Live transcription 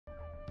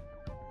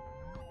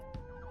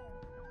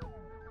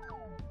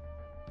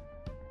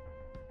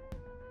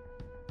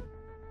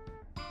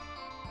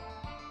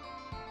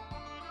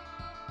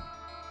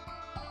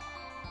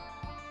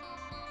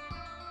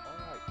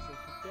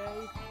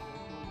we're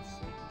doing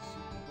Circus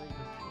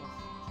Simulator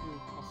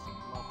 2 custom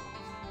levels.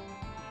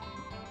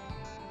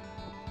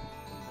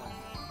 Seems like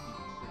it should be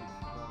pretty fun.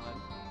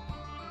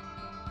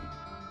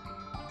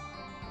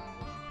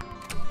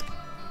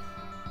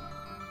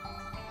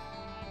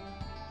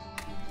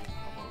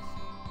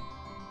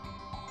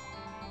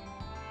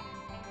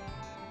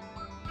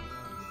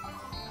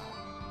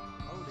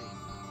 Loading.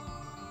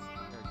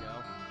 There we go.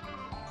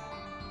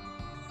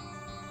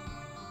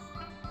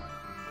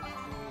 Let's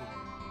do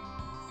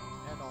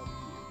add all view.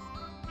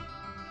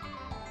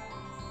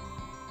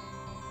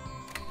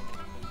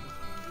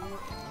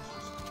 Let's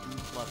just do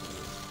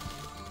levels.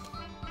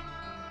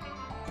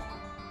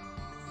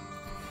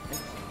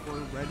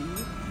 We're ready.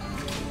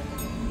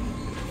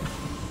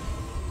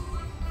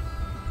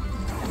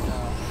 And,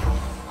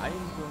 I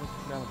am going to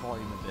turn down the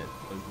volume a bit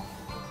so you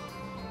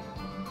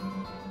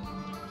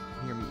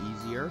can hear me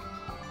easier.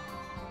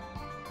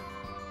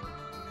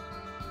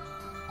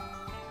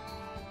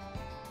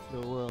 So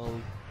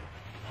we'll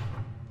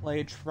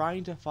play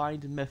Trying to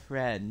Find My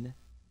Friend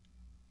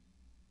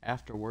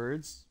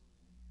afterwards.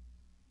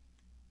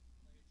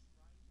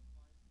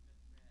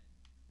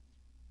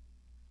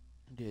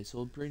 Okay, so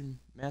we'll bring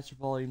master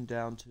volume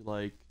down to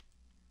like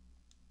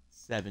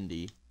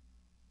 70.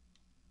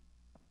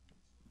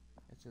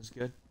 That sounds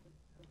good.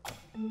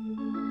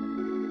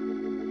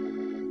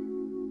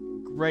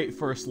 Great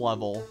first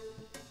level.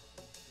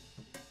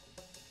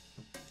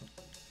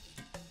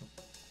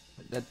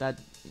 That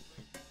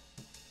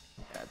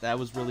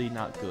was really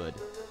not good.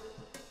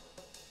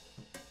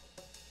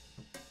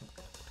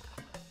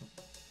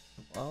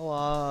 Well,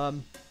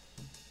 on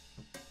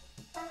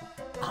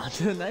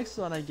to the next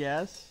one, I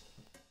guess.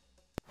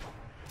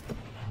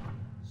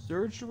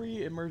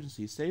 Surgery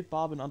emergency. Save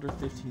Bob in under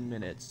 15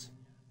 minutes.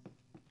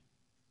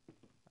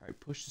 Alright,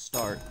 push to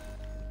start.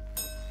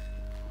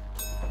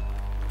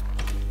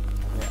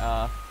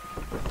 Okay,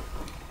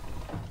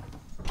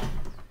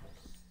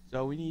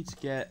 so we need to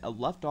get a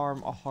left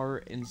arm, a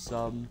heart, and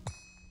some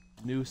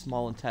new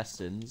small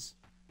intestines.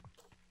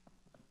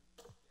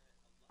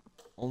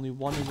 Only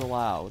one is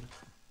allowed.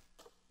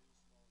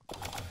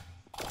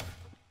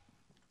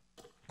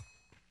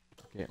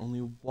 Okay,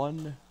 only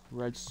one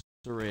red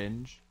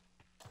syringe.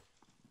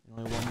 And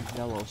only one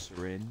yellow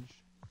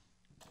syringe.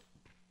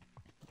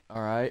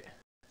 Alright.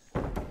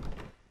 What's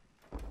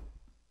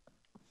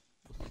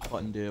this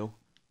button do?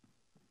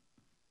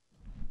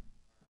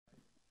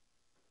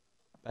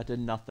 That did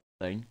nothing.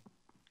 Let's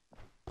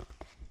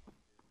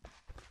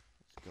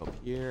go up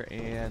here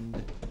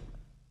and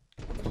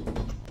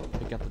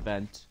pick up the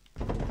vent.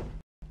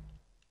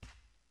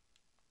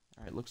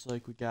 Alright, looks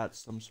like we got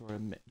some sort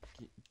of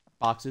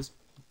boxes.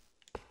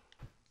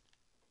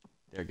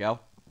 There we go.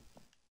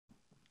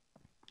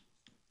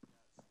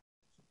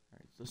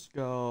 Alright, so let's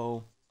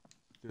go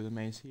through the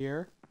maze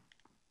here.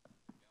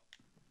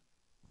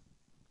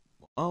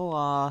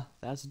 Oh,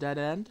 that's a dead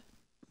end.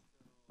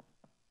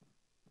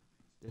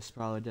 This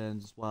probably dead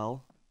end as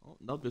well. Oh,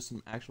 nope, there's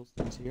some actual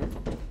things here.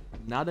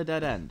 Not a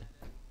dead end.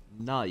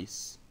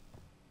 Nice.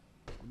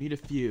 We need a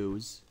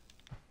fuse.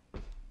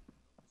 So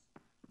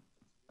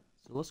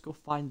let's go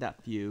find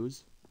that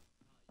fuse.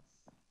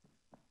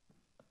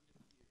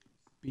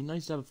 Be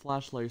nice to have a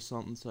flashlight or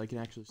something so I can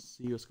actually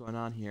see what's going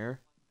on here.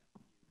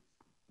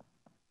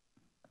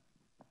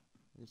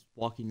 Just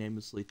walking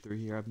aimlessly through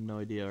here, I have no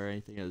idea where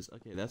anything is.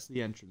 Okay, that's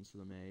the entrance to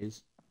the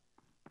maze.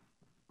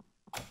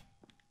 A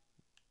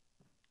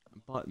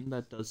button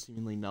that does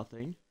seemingly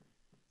nothing.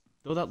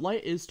 Though that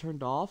light is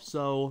turned off,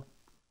 so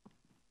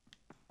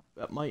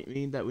that might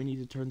mean that we need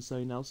to turn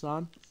something else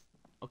on.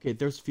 Okay,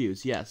 there's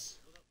fuse, yes.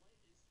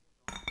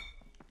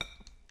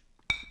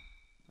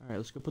 Alright,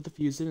 let's go put the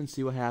fuse in and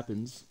see what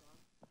happens.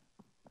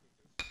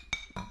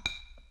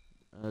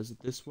 Is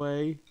it this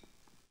way?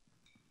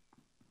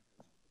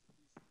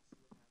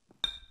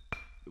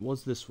 It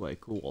was this way,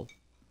 cool.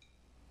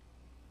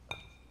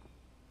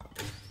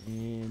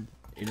 And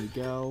in we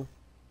go.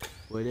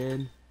 Put it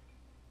in.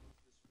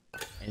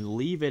 And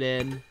leave it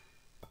in.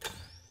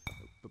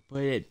 But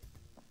put it in.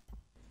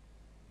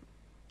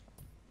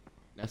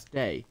 Now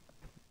stay.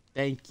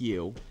 Thank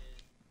you.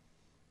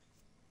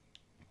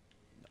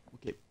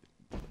 Okay.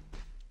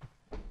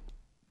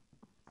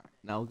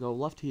 Now we'll go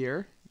left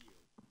here.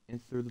 And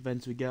through the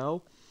vents we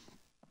go.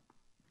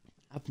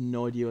 I have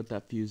no idea what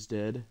that fuse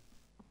did.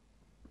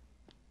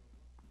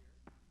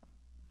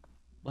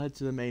 We'll head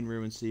to the main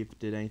room and see if it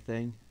did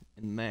anything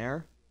in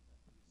there.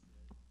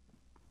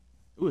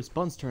 Ooh, his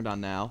button's turned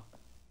on now.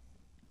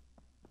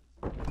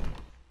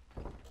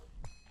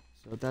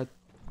 So that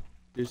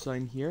do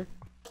something here.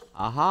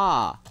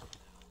 Aha!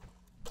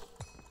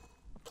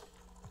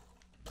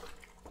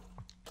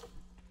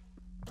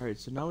 Alright,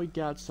 so now we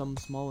got some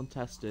small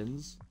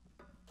intestines.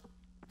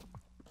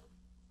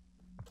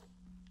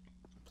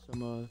 So I'm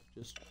gonna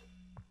just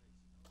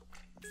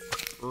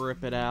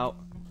rip it out.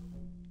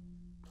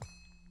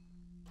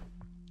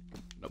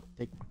 Nope,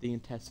 take the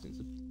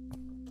intestines.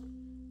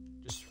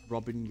 Just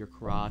rubbing your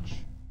crotch.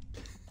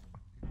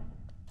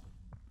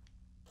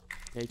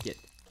 Take it.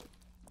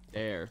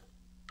 There.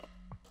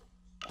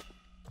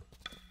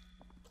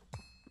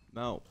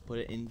 No, put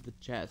it in the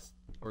chest.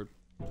 Or,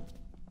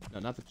 no,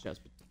 not the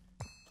chest, but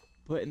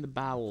put it in the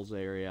bowels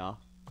area.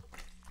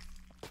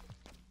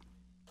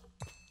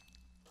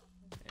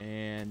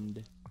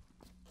 And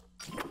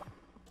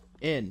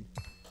in.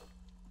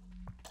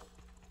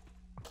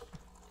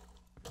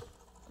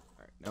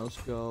 Alright, now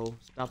let's go.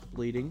 Stop the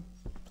bleeding.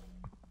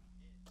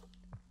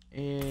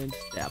 And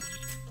stab.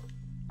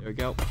 There we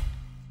go.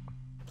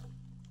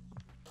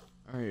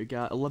 Alright, we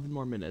got 11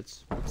 more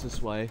minutes. What's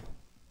this way?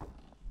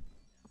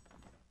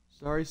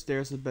 Sorry,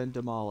 stairs have been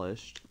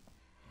demolished.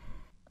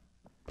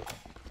 A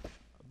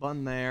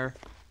button there.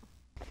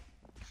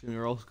 Assuming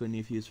we're also going to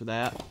need fuse for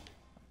that.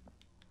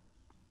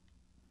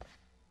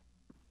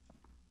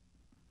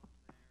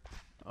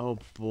 Oh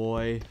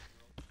boy.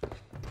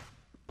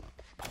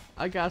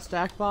 I got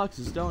stacked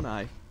boxes, don't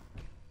I?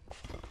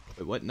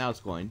 Wait, what? Now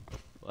it's going.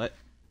 What?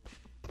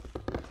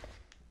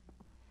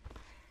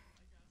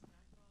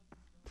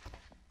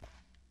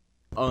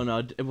 Oh no,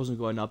 it wasn't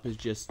going up, it's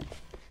just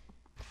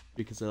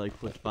because I like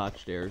put the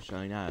box there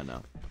showing. I don't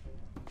know.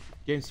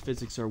 Game's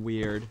physics are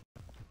weird.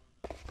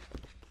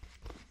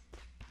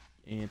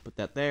 And put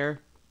that there.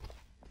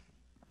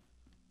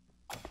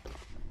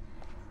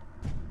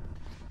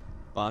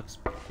 Box,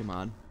 come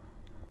on.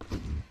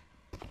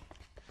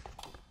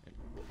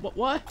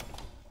 What?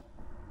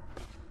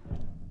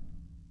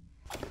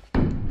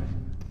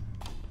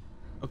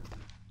 Okay.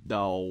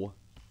 No.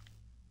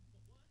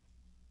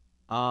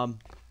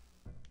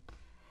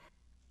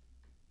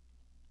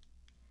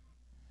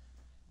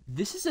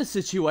 This is a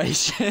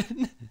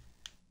situation.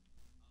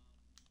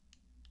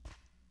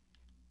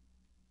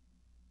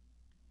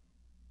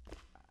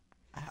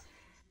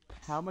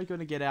 How am I going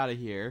to get out of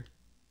here?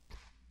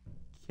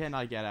 Can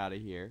I get out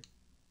of here?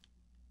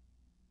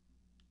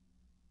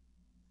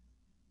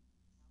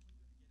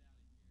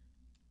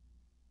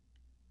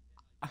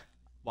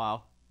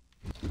 Wow.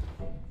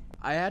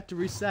 I had to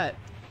reset.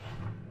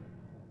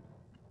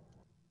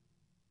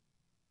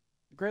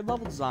 Great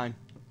level design.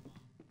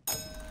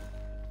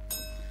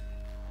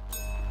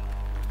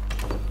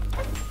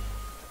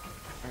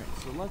 Alright,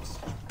 so let's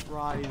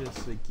try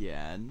this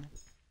again.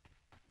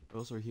 What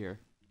else are here?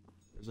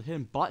 There's a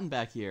hidden button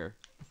back here.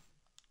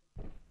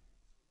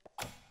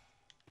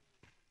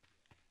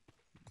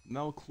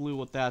 No clue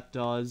what that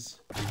does.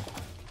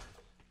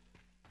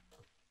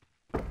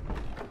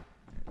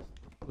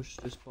 Push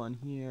this button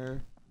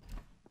here.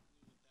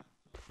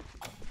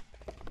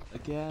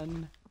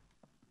 Again.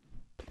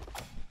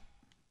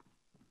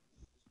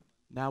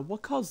 Now,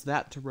 what caused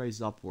that to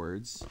raise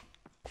upwards?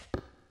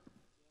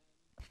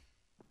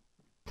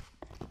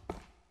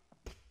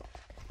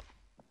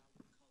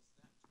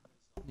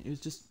 It was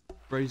just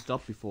raised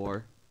up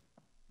before.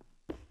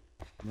 And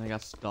then I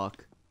got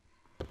stuck.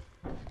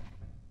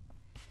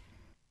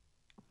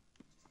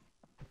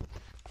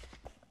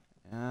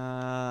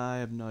 I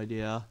have no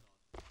idea.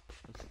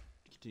 Let's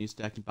continue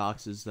stacking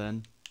boxes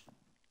then.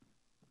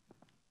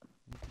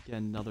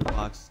 Again, another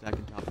box stacked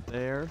on top of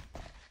there.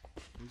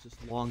 There's this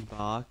long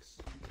box.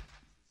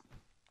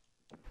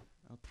 I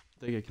don't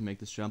think I can make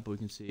this jump, but we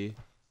can see.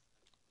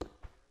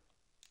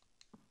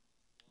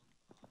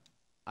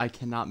 I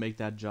cannot make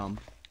that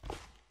jump.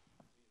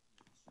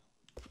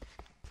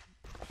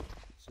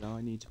 So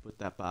I need to put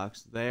that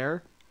box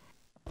there.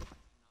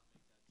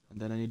 And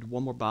then I need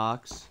one more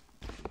box.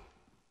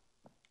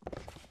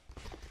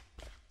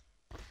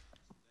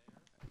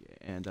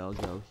 And I'll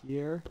go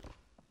here.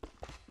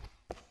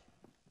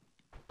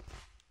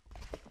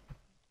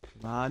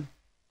 Come on.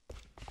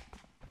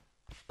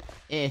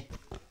 This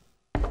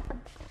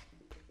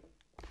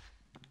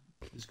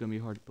is gonna be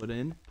hard to put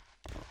in.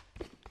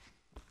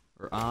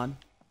 Or on.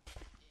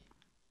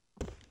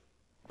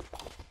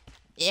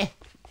 Oh,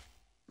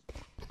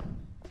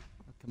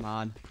 come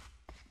on.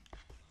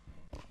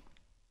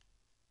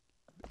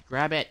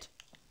 Grab it.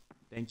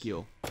 Thank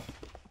you.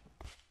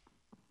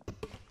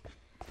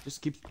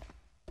 Just keep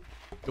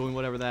doing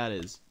whatever that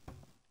is.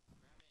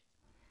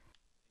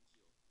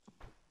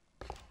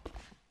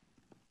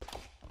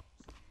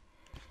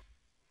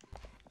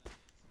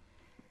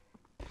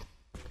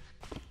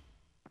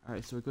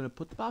 Alright, so we're going to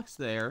put the box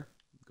there.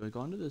 We're going to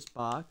go into this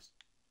box.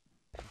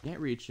 Can't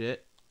reach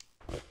it.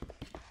 We're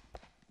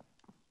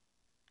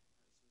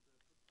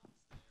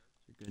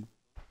going to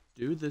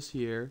do this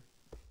here.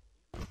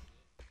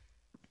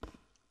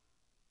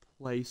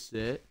 Place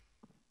it.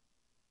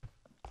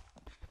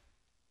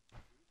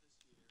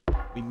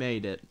 We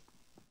made it.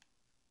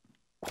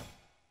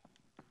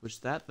 Push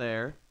that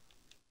there.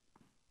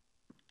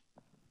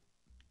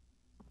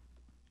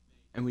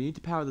 And we need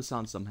to power this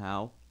on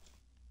somehow.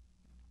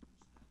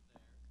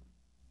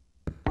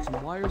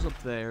 Some wires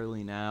up there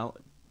lean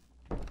out.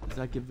 Does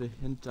that give a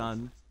hint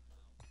on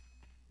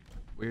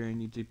where I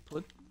need to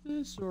put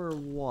this or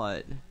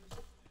what?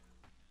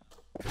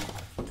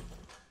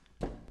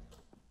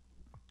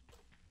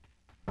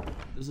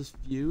 Does this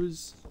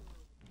fuse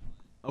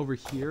over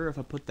here? If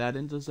I put that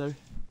in, does it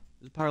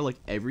power like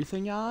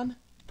everything on?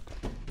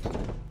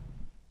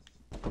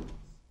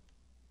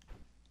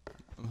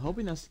 I'm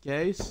hoping that's the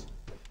case.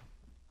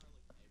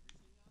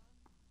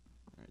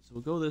 Alright, So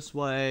we'll go this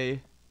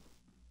way.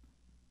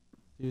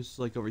 It's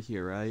like over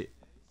here, right?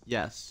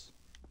 Yes.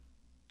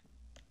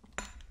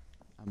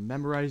 I'm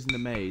memorizing the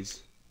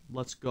maze.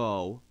 Let's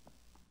go.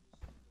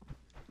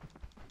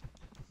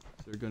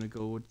 So we're gonna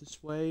go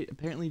this way.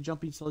 Apparently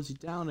jumping slows you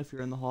down if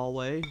you're in the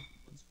hallway.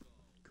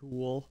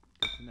 Cool.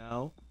 Good to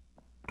know.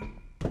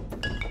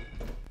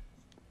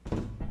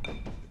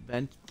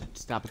 Vent.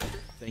 Stop it.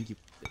 Thank you.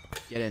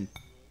 Get in.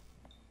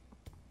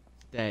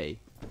 Stay.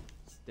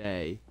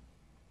 Stay.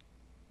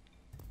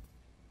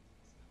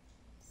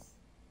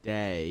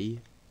 Stay.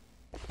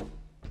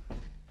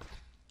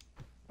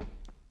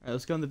 Alright,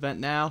 let's go in the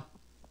vent now.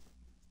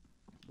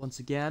 Once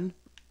again.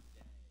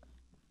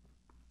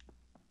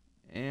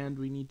 And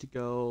we need to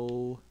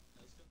go...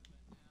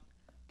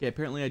 Okay,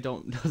 apparently I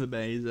don't know the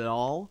maze at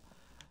all.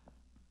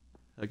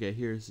 Okay,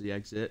 here's the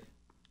exit.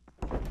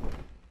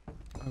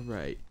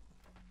 Alright.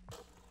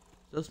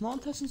 So the small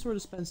intestines were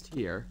dispensed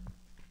here.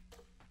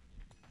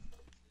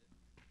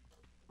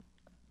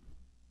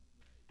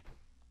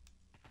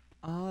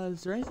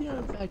 Is there anything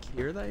back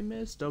here that I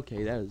missed?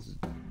 Okay, that is...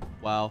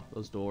 Wow,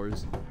 those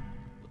doors.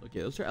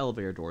 Okay, those are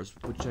elevator doors,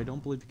 which I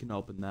don't believe you can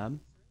open them.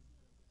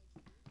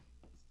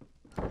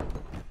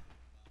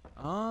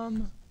 Yeah,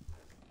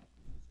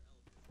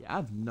 I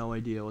have no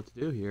idea what to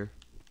do here.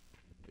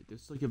 Wait,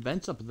 there's like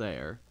events up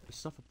there. There's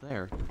stuff up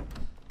there.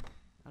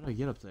 How do I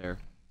get up there?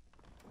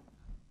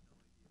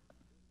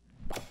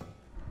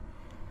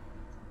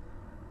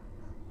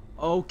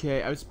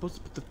 Okay, I was supposed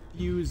to put the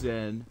fuse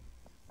in.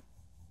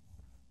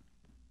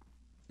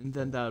 And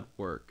then that would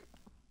work.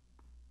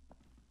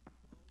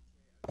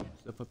 So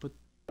if I put...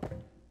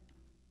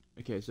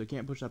 Okay, so I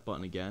can't push that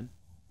button again.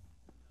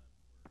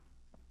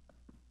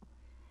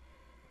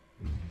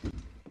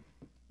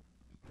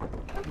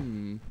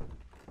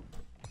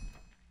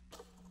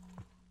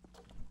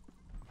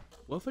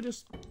 What if I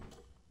just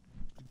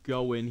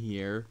go in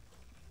here?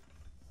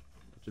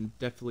 Which I'm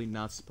definitely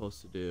not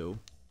supposed to do.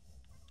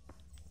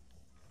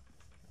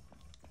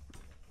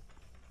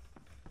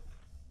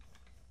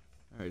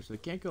 Alright, so I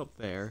can't go up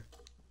there.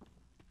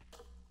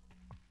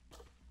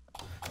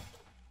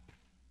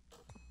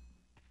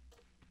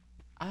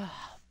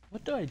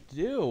 What do I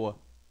do?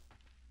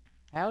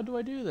 How do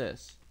I do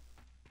this?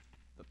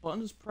 The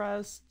button is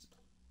pressed.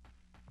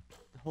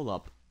 Hold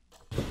up.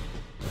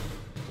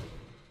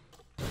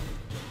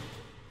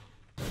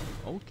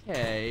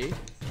 Okay.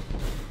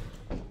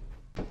 So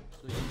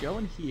we can go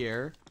in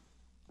here.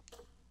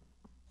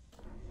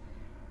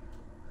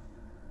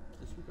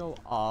 This will go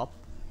up.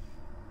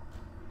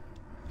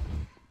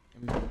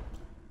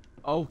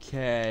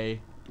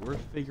 Okay. We're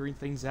figuring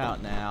things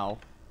out now.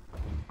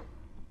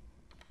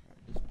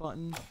 This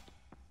button.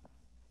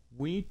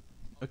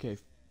 Okay,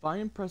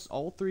 find and press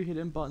all 3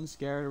 hidden buttons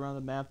scattered around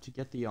the map to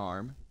get the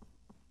arm.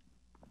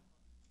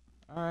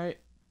 Alright.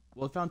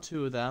 Well, I found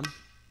 2 of them.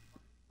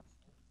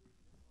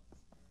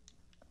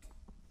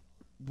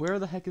 Where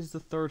the heck is the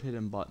 3rd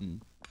hidden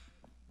button?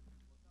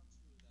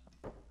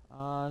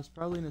 It's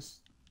probably in a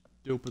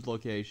stupid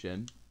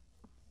location.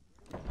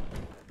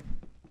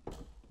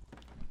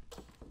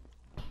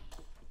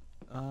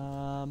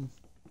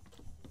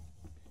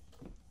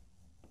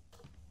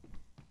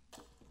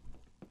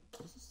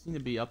 Doesn't seem to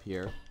be up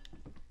here.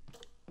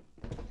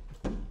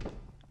 So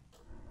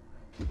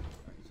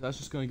that's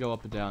just gonna go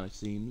up and down, it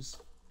seems.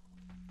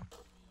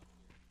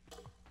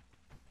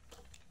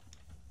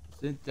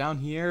 Is it down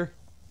here?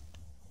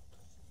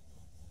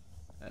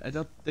 I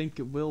don't think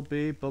it will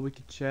be, but we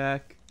can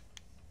check.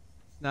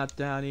 It's not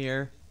down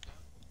here.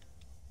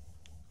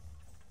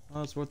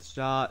 Oh, it's worth a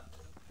shot.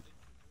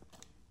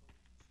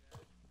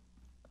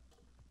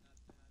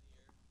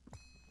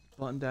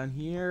 Button down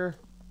here.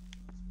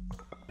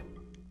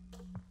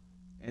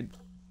 And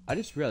I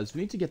just realized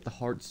we need to get the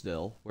heart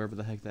still, wherever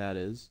the heck that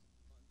is.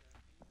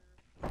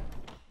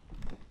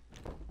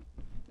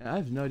 And I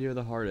have no idea where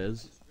the heart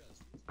is.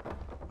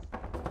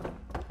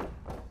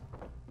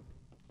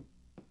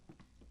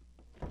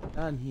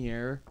 Down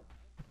here.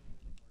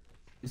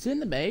 Is it in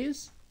the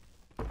maze?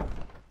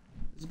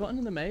 Is the button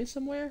in the maze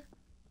somewhere?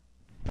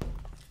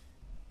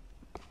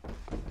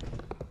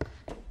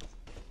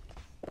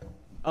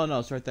 Oh no,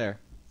 it's right there.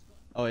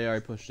 Oh yeah, I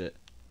already pushed it.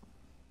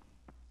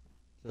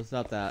 So it's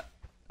not that.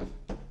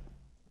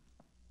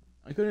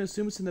 I couldn't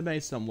assume it's in the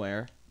maze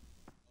somewhere.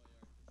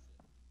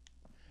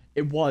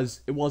 It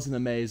was in the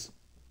maze.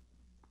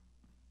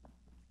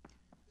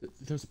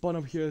 There's a button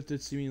over here that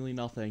did seemingly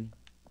nothing.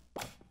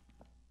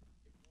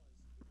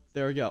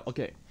 There we go.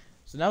 Okay.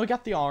 So now we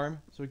got the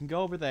arm, so we can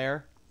go over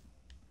there.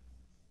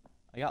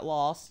 I got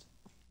lost.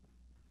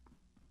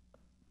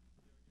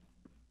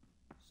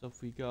 So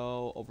if we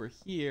go over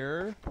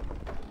here,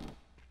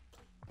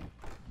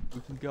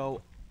 we can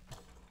go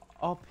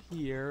up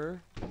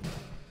here.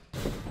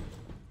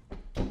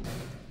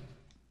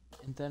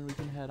 And then we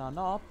can head on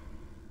up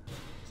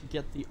to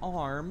get the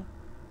arm.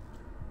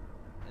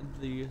 And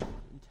the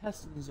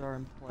intestines are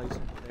in place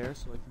up there,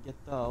 so I can get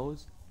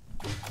those.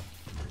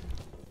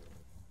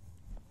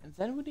 And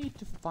then we need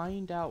to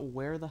find out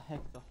where the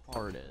heck the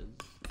heart is.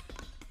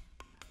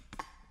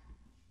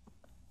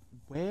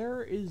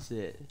 Where is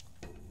it?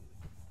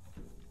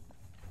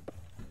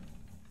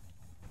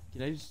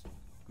 Can I just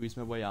squeeze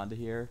my way onto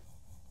here?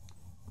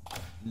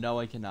 No,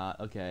 I cannot.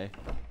 Okay.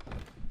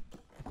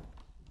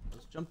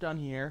 Let's jump down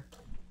here.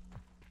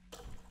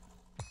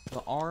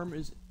 The arm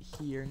is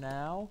here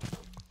now.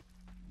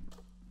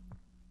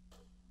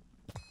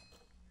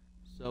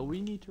 So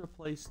we need to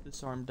replace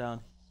this arm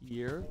down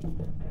here.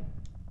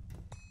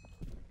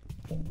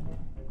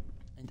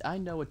 And I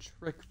know a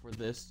trick for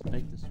this to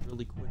make this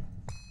really quick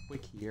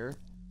here.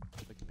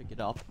 If I can pick it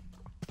up.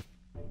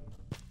 So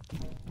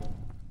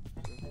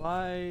if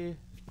I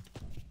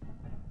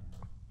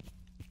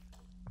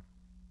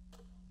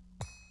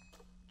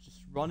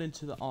just run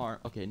into the arm.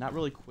 Okay, not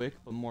really quick,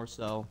 but more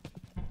so.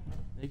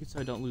 Make it so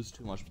I don't lose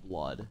too much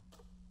blood.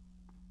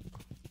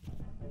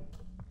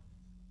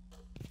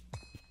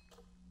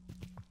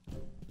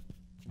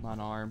 Come on,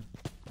 arm.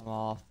 Come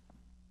off.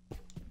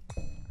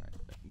 Alright,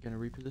 I'm gonna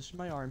reposition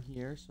my arm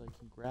here so I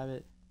can grab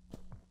it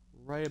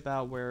right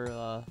about where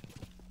the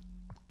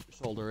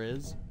shoulder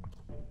is.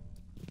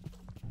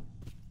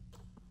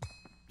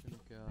 Gonna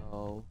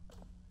go.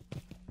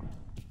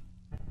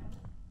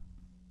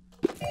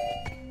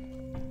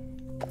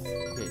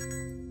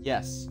 Okay,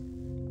 yes.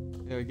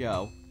 There we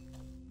go.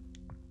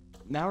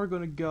 Now we're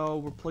gonna go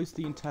replace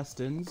the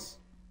intestines.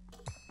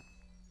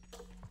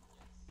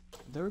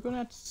 Then we're gonna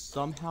have to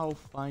somehow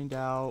find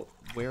out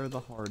where the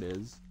heart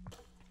is.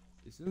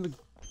 It's in the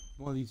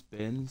one of these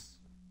bins.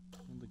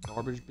 In the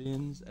garbage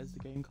bins, as the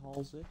game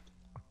calls it.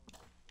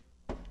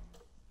 It's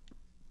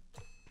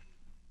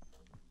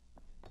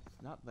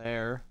not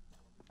there.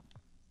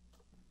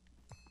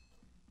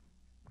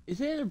 Is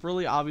it a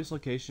really obvious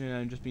location and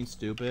I'm just being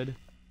stupid?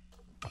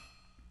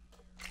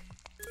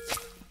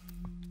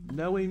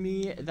 Knowing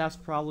me, that's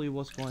probably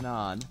what's going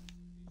on.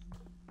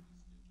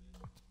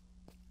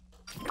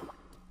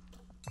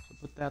 So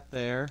put that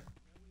there.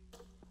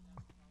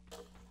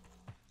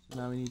 So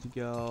now we need to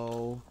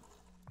go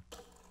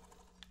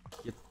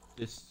get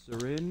this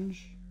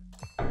syringe.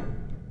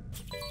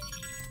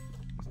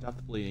 Stop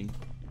the bleeding.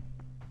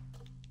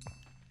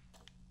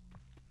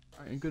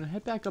 Alright, I'm gonna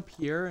head back up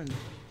here and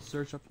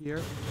search up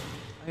here.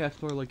 I gotta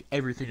explore like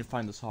everything to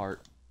find this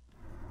heart.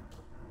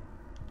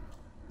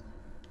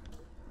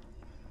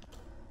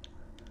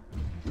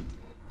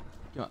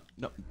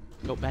 No,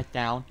 go back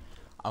down.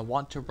 I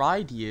want to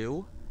ride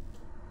you.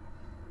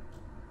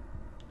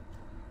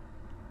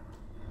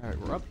 Alright,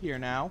 we're up here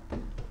now.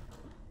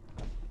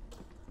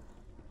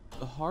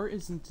 The heart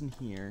isn't in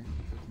here.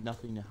 There's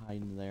nothing to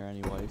hide in there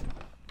anyway.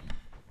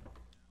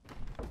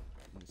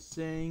 In the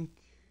sink.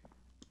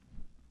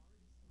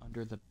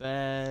 Under the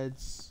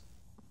beds.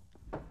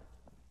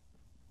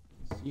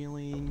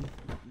 Ceiling.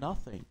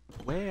 Nothing.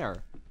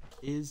 Where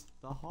is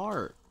the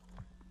heart?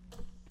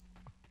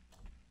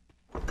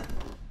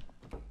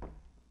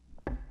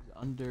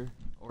 Under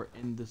or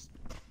in this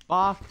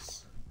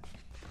box?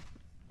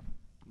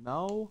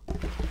 No.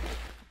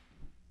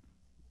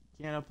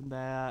 Can't open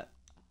that.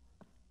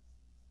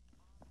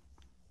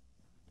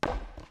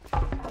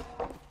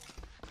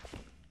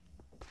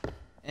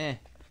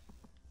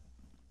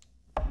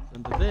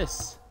 Under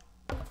this.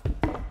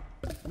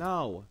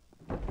 No.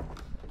 How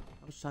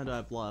much time do I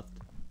have left?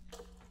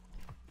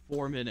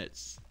 4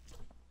 minutes.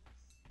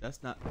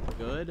 That's not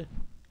good.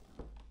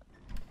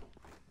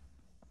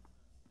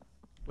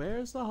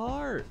 Where's the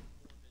heart?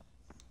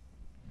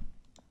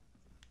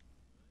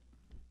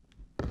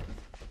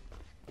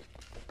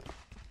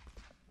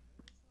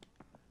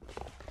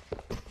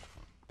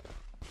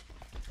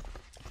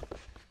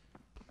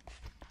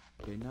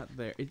 Okay, not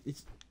there.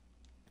 It's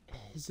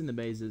in the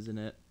maze, isn't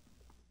it?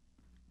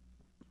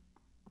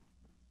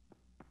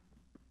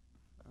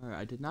 Alright,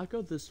 I did not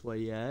go this way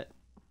yet.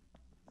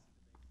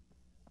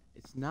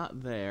 It's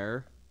not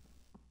there.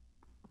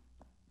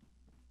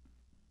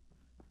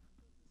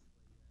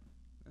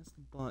 That's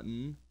the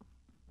button.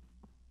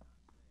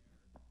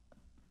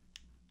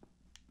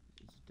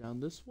 Is it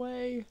down this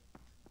way?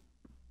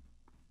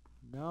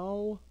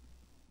 No.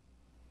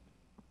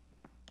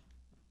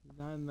 It's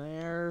not in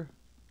there.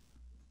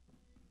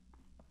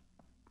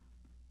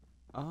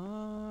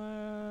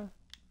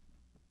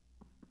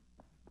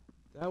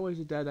 That was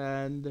a dead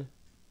end.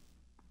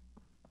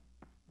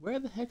 Where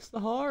the heck's the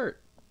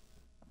heart?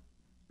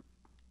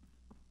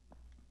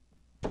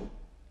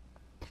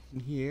 In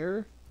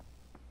here?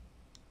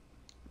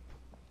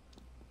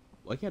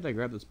 Why can't I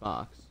grab this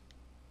box?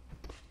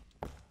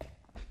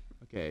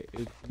 Okay,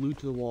 it's glued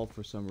to the wall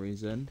for some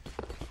reason.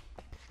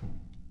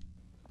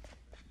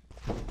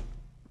 Is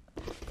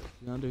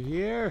it under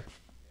here?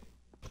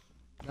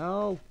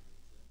 No.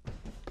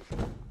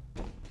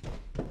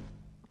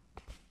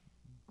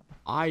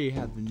 I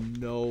have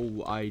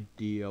no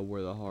idea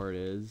where the heart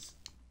is.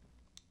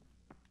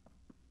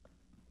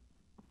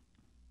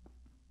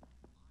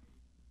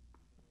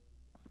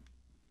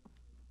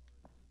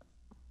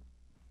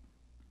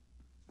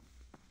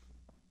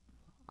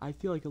 I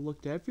feel like I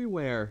looked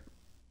everywhere.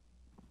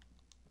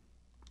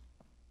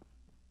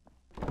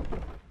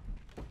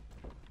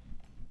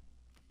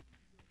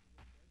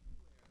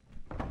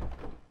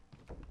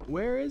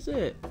 Where is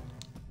it?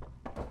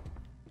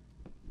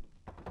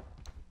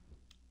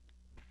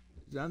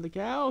 It's on the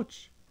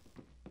couch.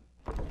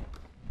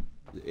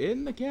 It's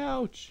in the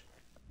couch.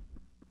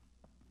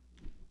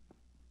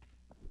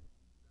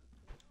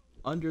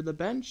 Under the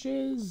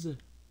benches.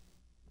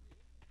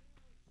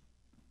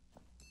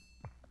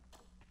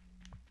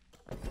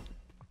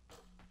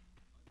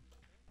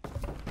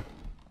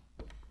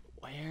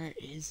 Where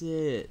is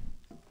it?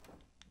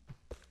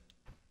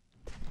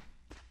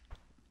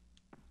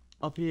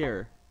 Up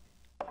here.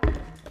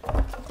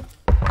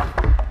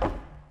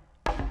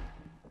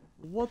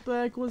 What the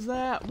heck was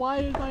that?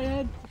 Why did my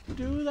head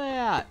do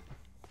that?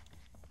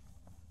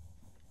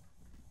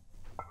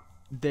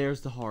 There's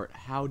the heart.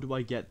 How do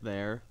I get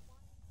there?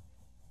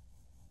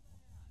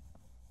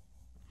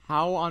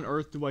 How on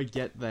earth do I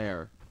get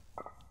there?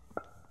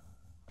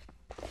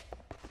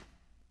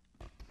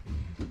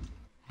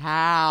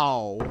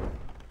 How?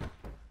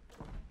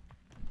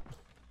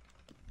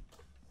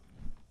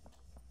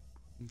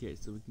 Okay,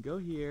 so we can go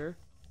here.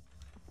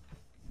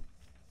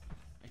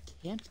 I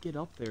can't get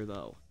up there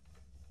though.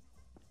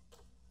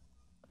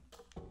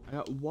 I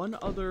got one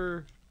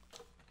other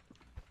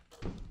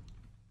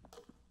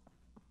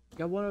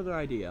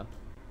idea.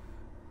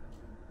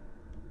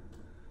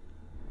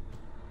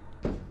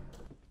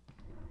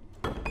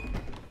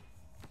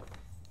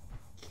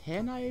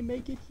 Can I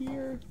make it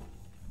here?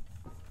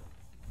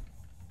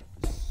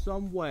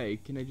 Some way.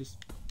 Can I just...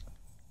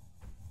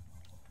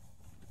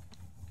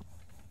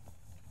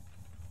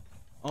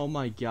 Oh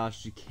my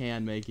gosh, you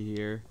can make it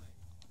here.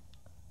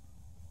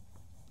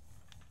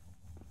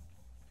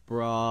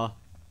 Bruh.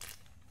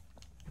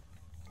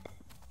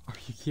 Are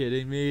you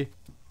kidding me?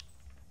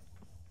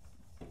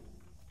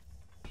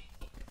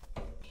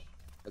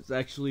 That's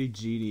actually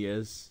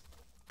genius.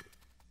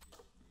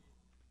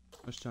 How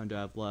much time do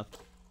I have left?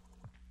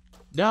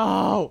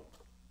 No!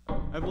 I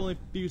have only a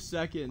few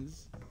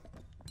seconds.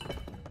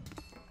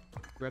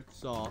 Grab the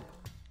saw.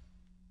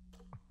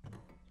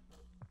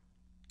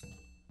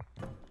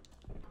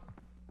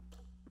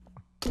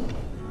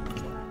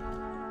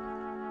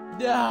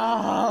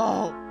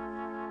 No!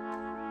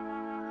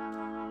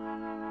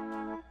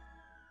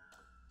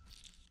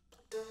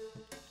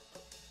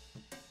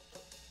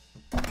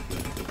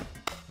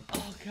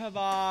 Oh, come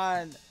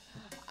on.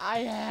 I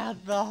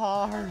had the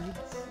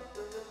hearts.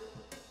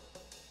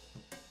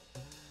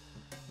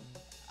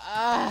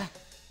 Ah!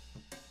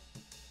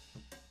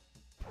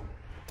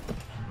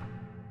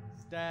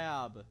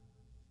 Stab.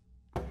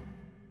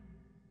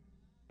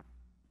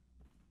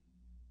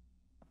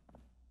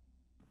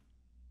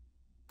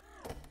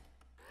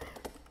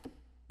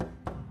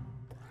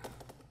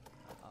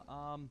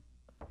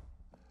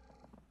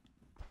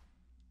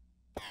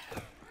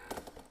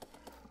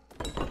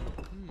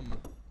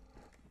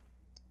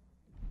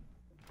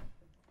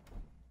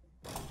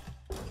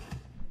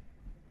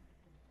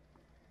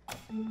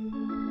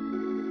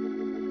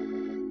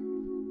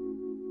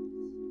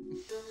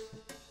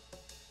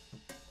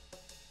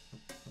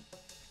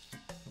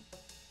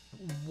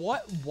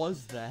 What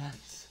was that?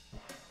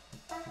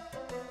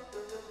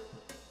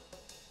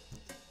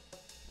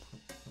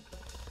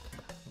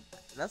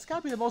 That's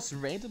gotta be the most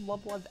random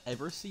level I've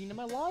ever seen in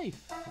my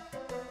life.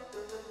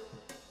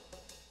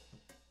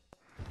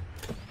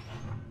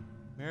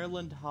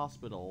 Maryland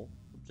Hospital.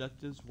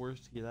 Objectives work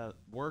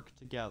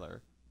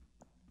together.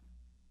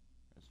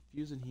 There's a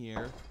fuse in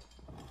here.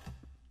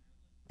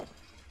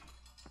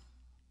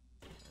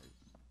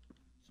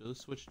 So the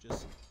switch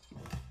just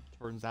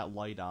turns that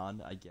light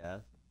on, I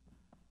guess.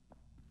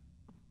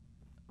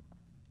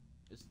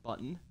 This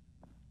button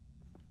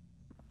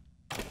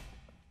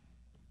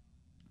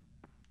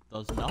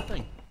does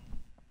nothing.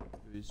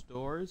 Through these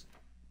doors.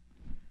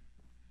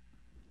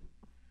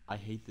 I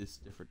hate this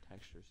different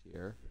textures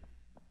here.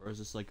 Or is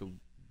this like a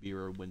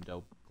mirror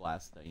window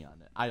glass thing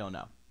on it? I don't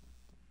know.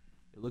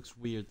 It looks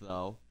weird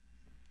though.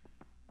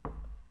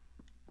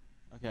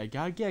 Okay, I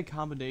gotta get a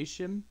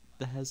combination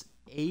that has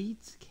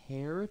 8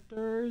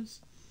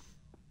 characters.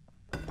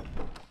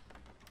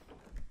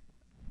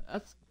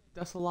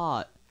 That's a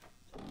lot.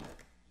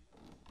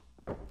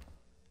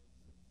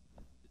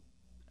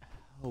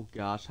 Oh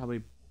gosh, how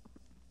many?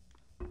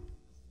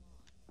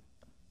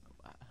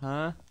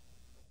 Huh?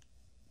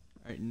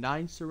 Alright,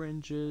 9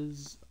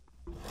 syringes.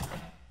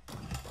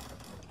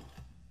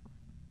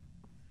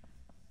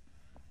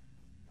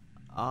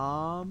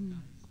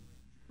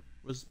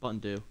 What's this button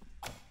do?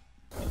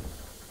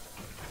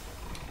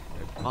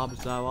 There's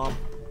that up.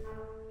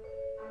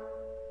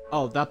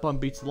 Oh, that button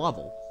beats the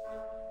level.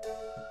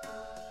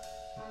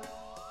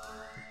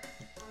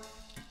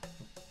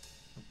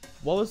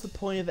 What was the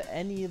point of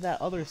any of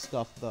that other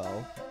stuff,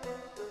 though?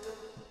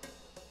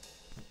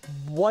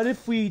 What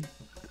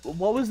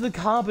was the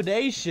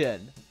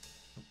combination?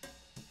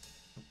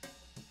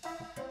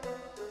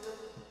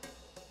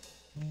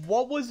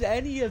 What was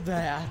any of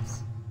that?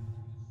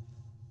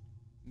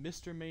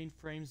 Mr.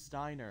 Mainframe's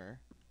Diner.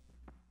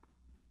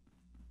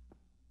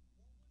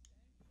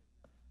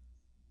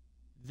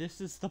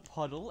 This is the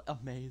puddle?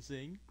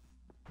 Amazing.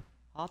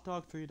 Hot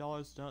dog $3,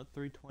 donut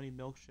 $3.20,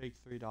 milkshake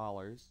 $3.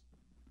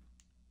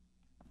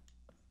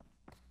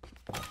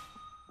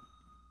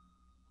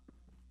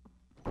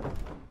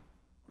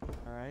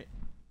 Alright,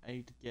 I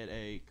need to get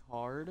a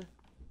card.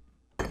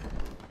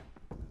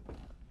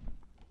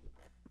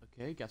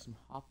 Okay, got some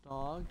hot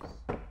dogs.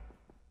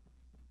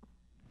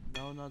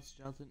 No nuts,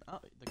 Jonathan. Oh,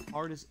 the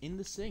card is in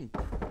the sink.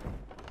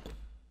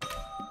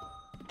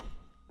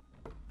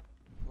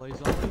 Plays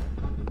only?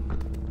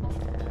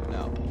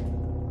 No.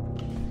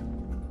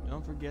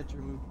 Don't forget to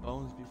remove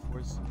bones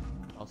before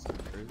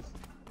customers.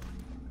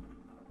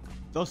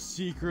 The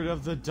secret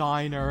of the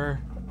diner.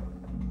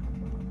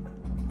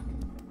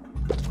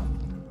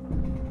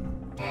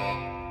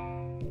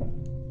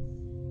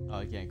 Oh,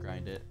 I can't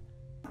grind it.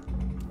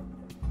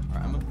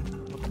 Alright, I'm gonna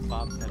put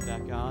Bob's head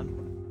back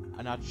on.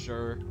 I'm not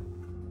sure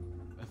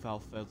if I'll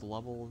fail the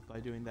level by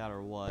doing that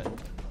or what.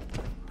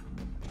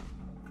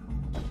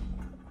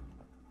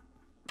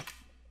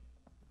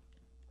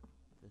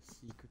 The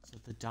secrets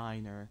of the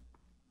diner.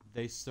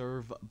 They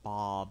serve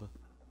Bob.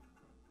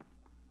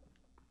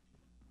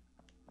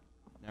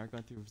 Now we're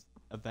going through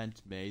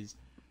event maze.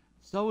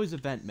 So is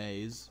event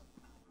maze.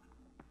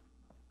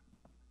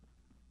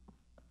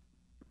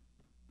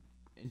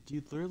 And do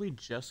you literally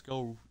just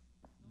go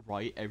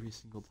right every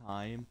single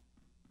time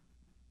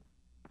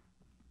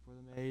for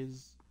the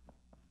maze?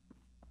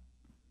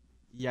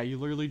 Yeah, you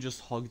literally just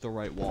hug the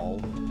right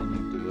wall and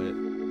you do it.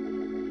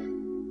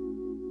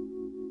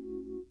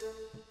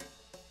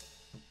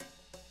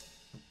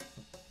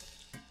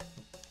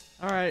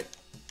 Alright.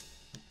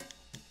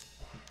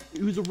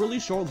 It was a really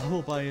short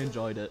level, but I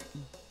enjoyed it.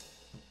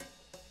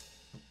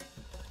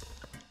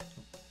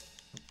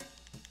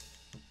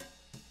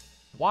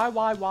 Why?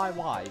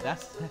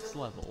 That's the next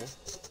level.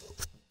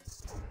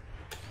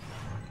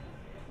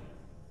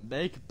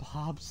 Make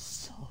Bob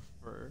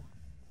suffer.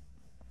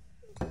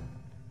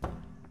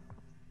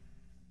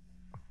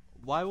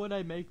 Why would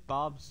I make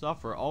Bob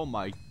suffer? Oh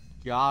my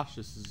gosh,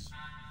 this is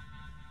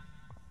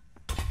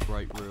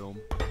right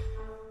room.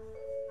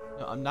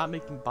 No, I'm not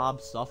making Bob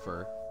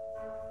suffer.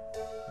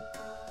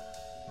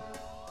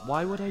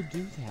 Why would I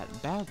do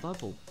that? Bad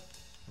level.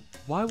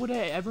 Why would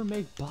I ever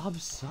make Bob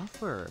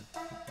suffer?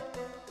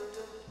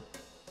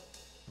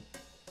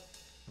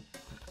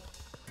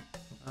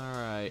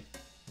 Alright.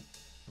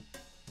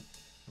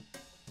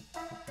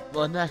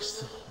 The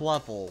next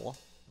level.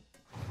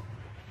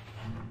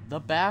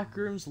 The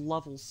Backroom's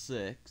level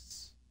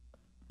 6.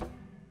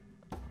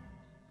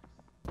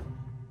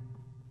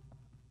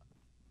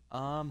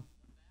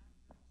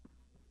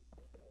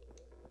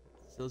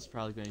 So this is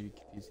probably going to be a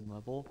confusing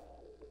level.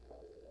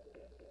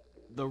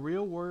 The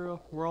real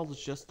world is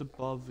just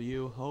above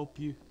you.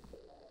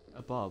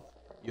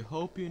 You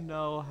hope you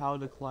know how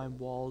to climb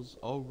walls.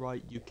 Oh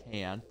right, you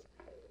can't.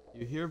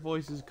 You hear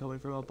voices coming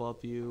from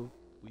above you.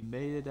 We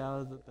made it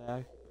out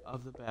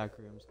of the back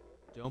rooms.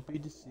 Don't be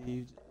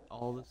deceived.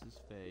 All this is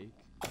fake.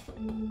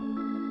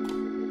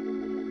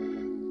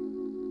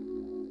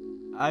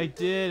 I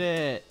did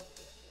it.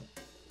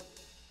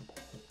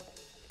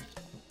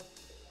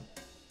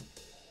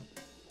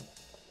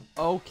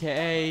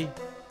 Okay.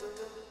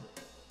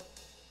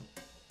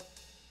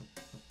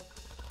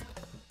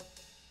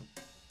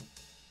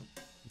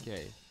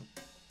 Okay.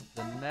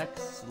 The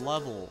next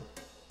level.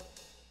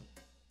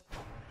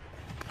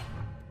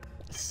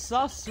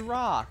 Sus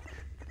Rock.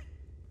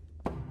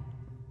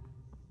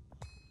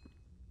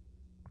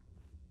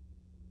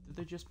 Did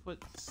they just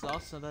put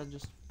sus and then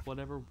just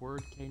whatever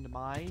word came to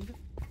mind?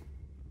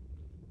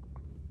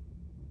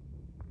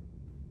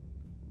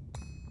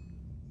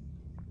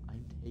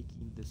 I'm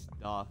taking this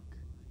duck.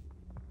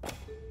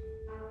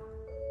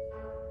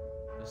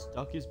 This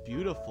duck is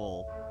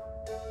beautiful.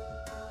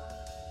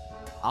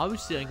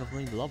 Obviously, I'm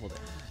completing the level there.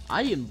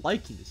 I am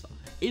liking this.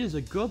 It is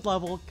a good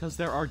level because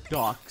there are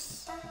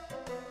ducks.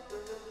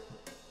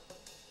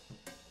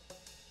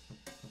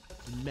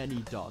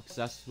 Many ducks.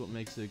 That's what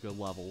makes it a good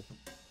level.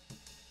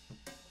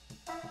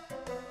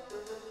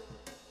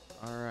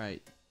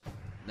 Alright.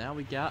 Now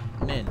we got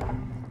men.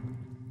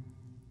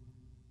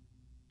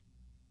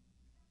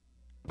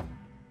 There's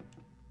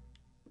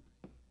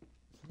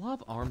a lot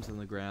of arms on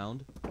the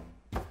ground.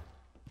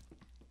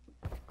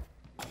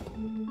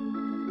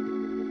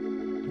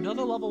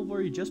 Another level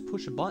where you just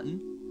push a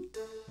button.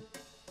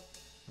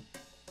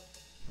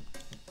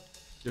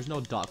 There's no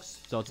ducks,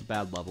 so it's a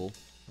bad level.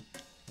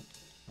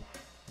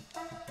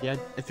 Yeah,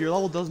 if your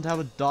level doesn't have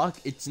a duck,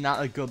 it's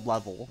not a good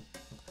level.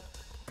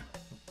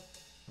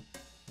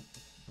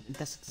 And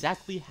that's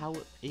exactly how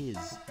it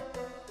is.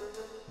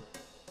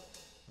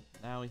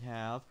 Now we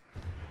have...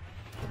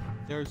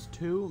 There's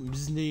two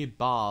Mzny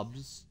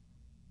Bobs.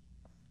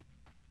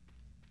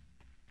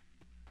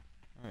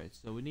 Alright,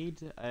 so we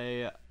need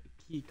a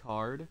key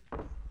card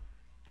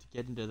to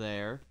get into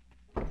there.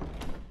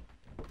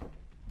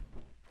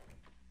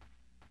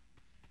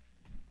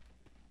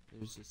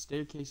 There's a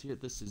staircase here.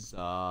 This is,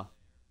 wow,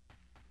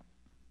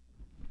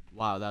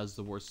 that was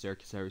the worst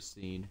staircase I've ever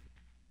seen.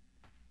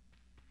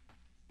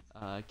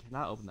 I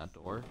cannot open that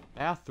door.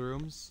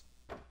 Bathrooms.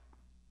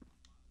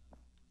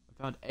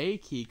 Found a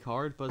key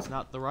card, but it's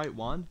not the right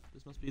one.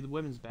 This must be the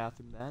women's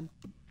bathroom then.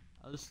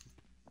 I'll just,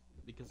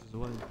 because there's a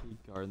women's key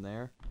card in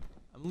there.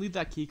 I'm gonna leave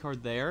that key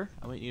card there.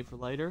 I might need it for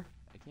later.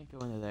 I can't go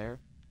into there.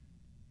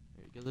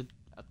 Because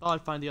I thought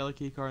I'd find the other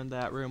key card in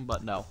that room,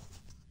 but no.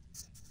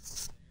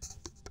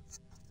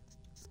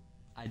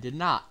 I did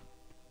not.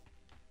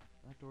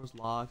 That door's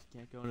locked.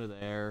 Can't go into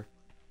there.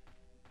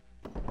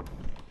 I'll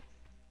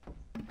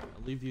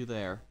leave you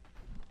there.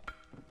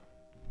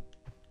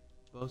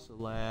 Bosa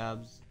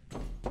Labs.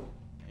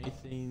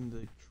 Anything,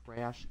 the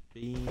trash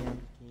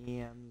bin,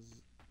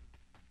 cans.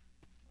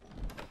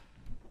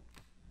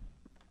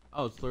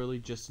 Oh, it's literally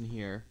just in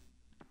here.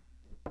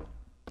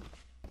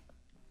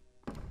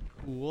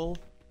 Cool.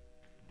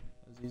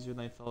 That was easier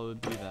than I thought it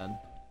would be then.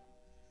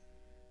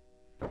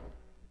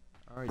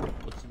 Alright,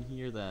 what's in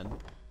here then?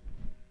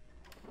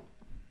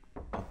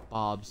 A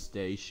Bob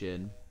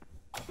station.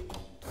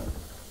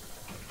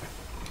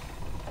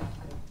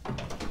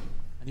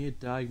 I need a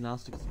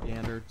diagnostic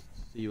scanner to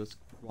see what's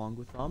wrong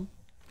with them.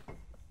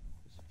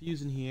 There's a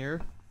fuse in here.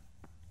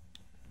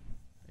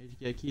 I need to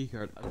get a key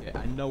card. Okay,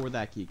 I know where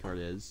that key card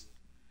is.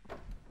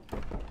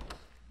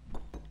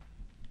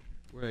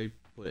 Where did I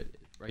put it?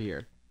 Right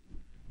here.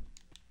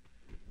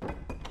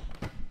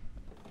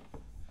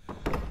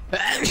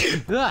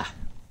 Ah!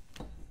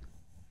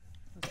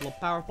 That's a little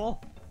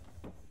powerful.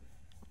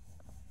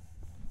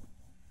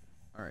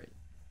 Alright.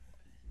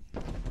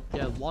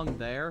 Yeah, lung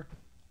there.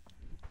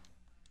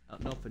 I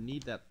don't know if I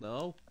need that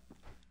though.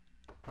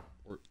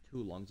 Or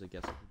 2 lungs, I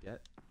guess I could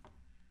get.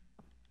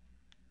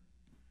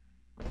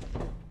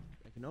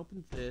 I can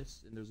open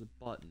this, and there's a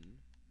button.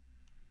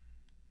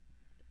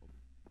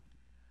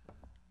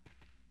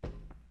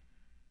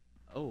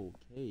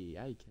 Okay,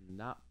 I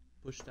cannot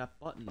push that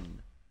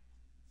button.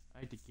 I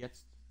had to get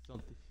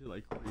something to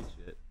like reach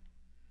it.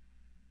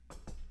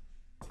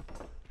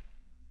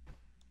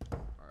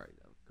 Alright,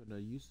 I'm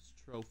gonna use this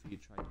trophy to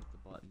try and hit the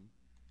button.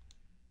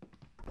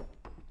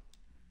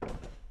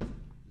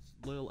 This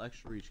little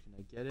extra reach, can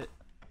I get it?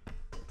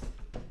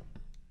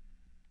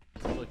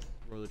 I'll like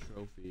throw the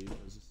trophy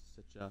because this is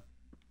such a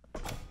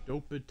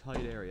stupid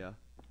tight area.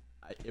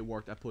 It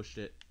worked, I pushed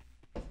it.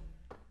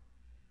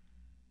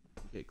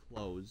 Okay,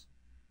 close.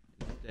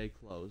 Stay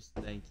closed,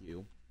 thank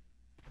you.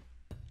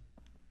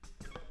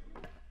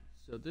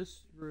 So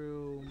this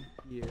room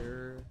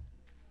here,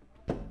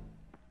 I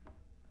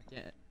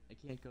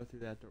can't go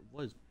through that door.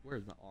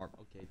 Where's my arm?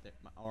 Okay,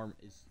 my arm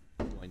is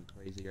going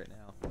crazy right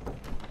now.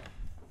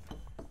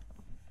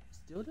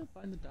 Still didn't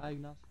find the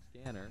diagnostic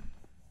scanner,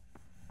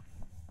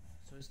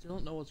 so I still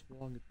don't know what's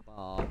wrong with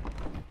Bob.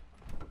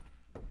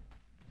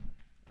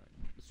 Alright,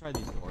 let's try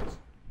these doors.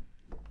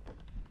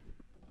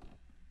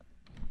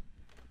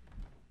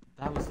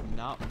 That was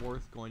not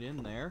worth going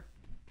in there.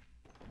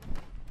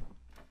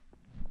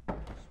 I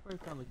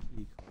found the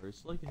key card.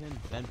 It's like a hidden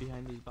vent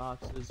behind these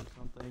boxes or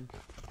something.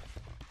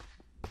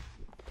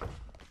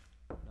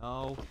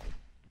 No.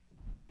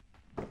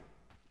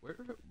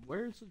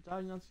 Where's the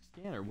diagnostic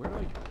scanner? What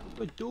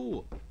do I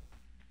do?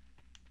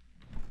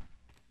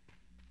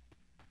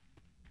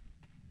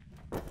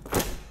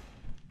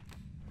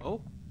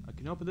 Oh, I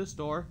can open this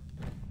door.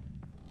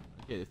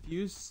 Okay, the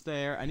fuse is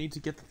there. I need to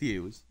get the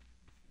fuse.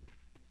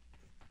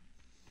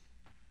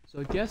 So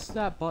I guess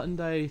that button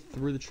that I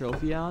threw the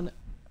trophy on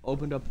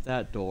opened up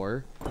that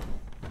door. I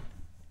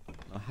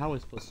don't know how I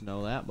was supposed to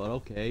know that, but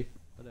okay,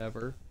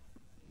 whatever.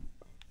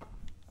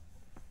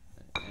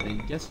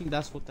 And I'm guessing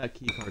that's what that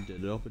key card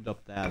did. It opened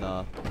up that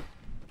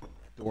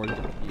door to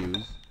the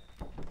fuse.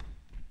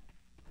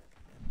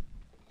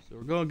 So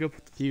we're gonna go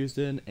put the fuse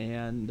in,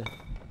 and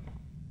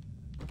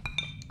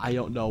I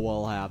don't know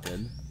what'll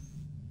happen.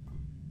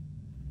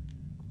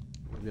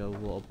 Maybe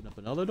we'll open up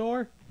another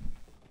door?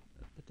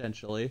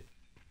 Potentially.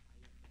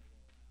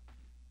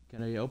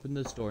 Can I open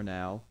this door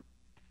now?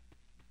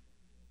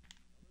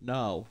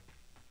 No.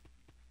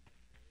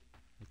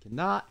 I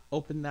cannot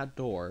open that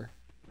door.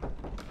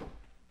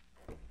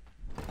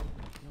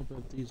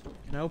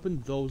 Can I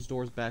open those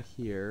doors back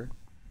here?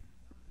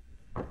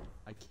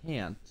 I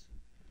can't.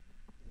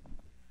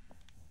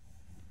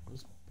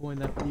 What's the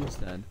point of that fuse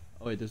then?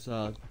 Oh wait, there's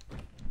a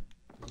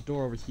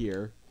door over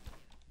here.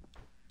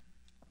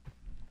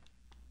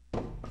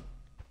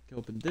 Can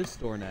open this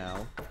door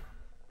now.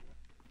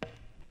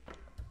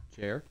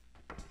 Chair.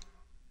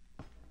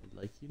 I'd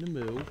like you to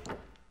move.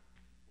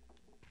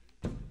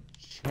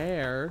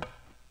 Chair.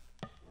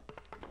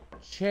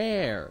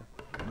 Chair.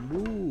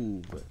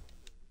 Move.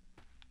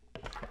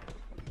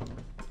 Oh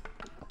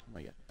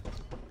my god.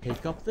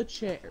 Pick up the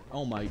chair.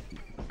 Oh my. Can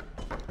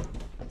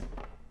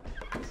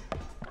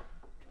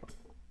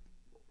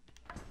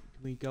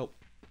we go?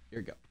 Here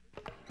we go.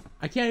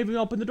 I can't even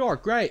open the door.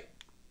 Great.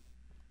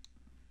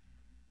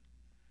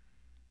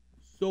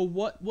 So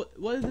what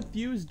does the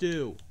fuse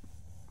do?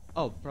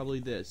 Oh, probably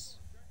this.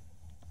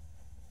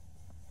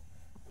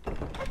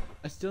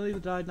 I still need the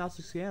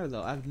diagnostic scanner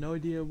though. I have no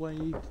idea what I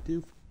need to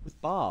do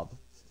with Bob.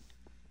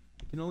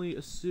 I can only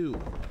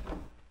assume.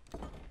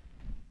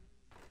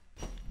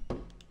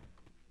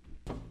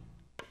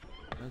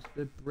 There's a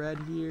bit of bread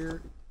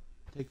here.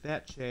 take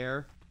that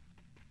chair.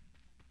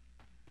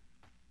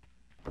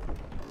 Is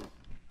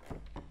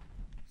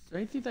there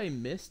anything that I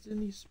missed in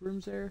these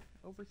rooms there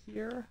over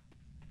here?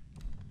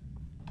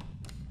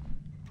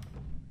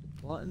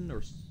 A button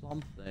or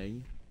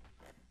something.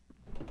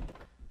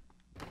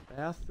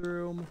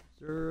 Bathroom.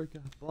 Is there a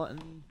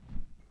button?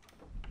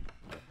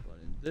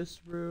 Button in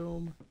this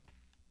room.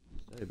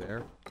 Stay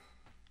there.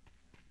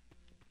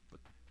 But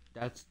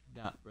that's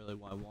not really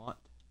what I want.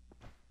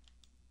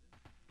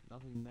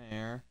 Nothing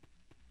there.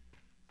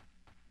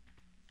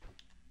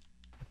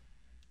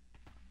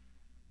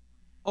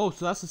 Oh,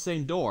 so that's the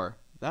same door.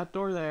 That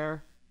door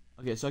there.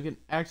 Okay, so I can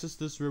access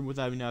this room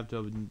without even having to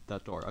open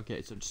that door.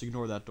 Okay, so just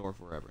ignore that door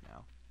forever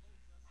now.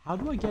 How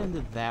do I get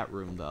into that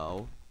room,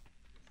 though?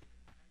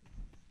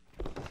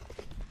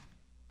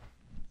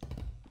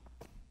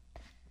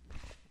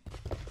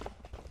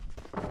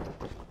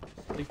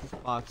 Let's take this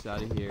box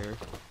out of here. There's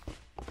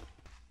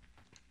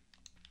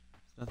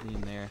nothing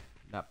in there.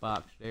 That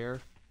box there.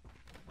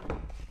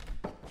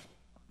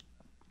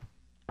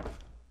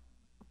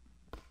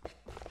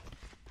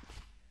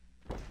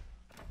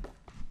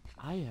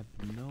 I have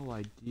no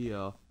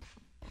idea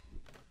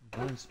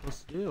what I'm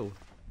supposed to do.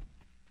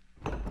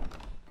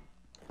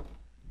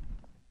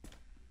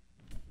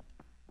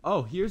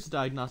 Oh, here's the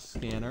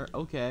diagnostic scanner.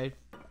 Okay.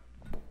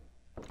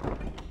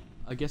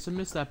 I guess I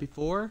missed that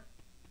before.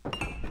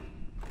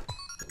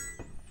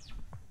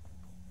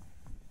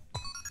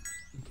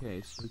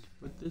 Okay, so we can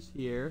put this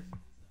here.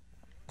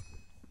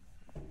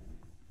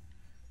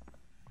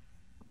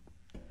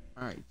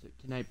 Alright, so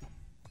can I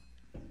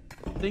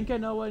think I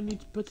know what I need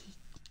to put.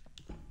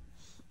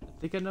 I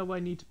think I know what I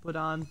need to put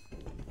on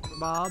for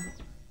Bob.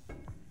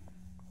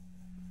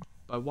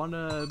 But I want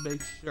to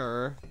make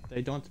sure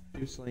they don't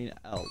do something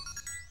else.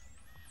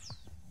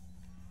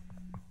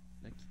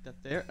 Can I keep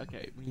that there?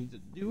 Okay, we need a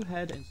new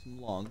head and some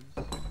lungs.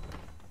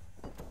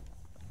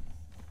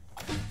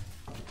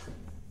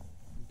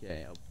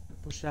 Okay, I'll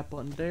push that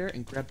button there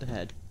and grab the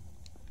head.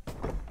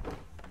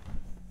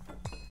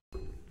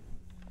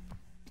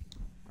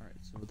 Alright,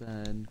 so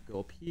then go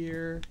up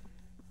here.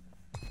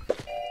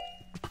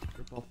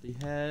 Rip off the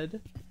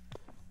head.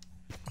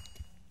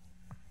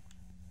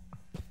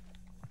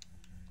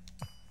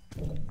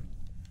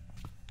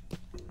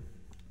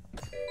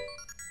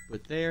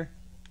 Put there.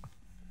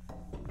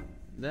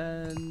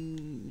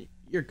 Then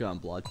you're gone,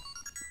 blood.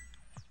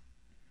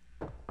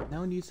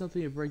 Now I need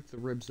something to break the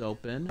ribs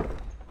open.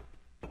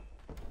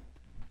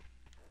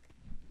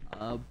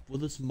 Will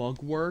this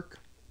mug work?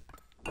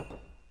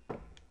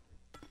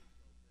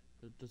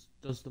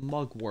 Does the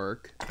mug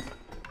work?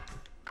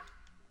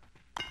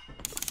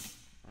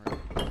 Alright,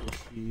 let's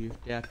see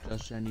if that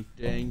does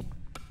anything.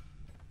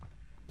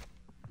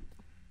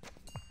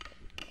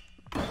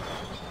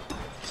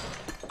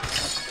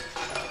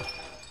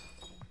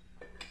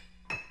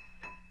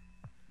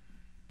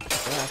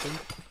 What happened?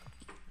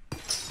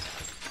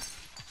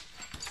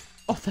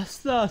 Oh, that's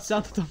the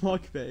sound that the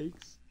mug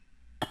makes.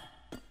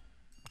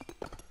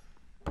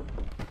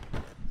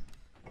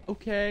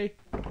 Okay.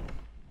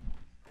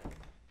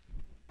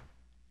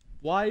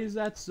 Why is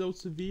that so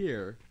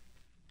severe?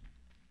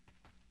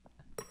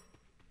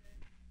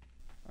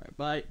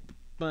 Alright,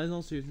 but in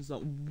all seriousness,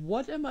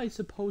 what am I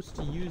supposed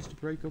to use to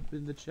break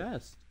open the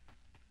chest?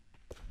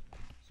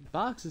 Some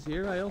boxes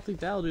here, I don't think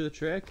that'll do the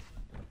trick.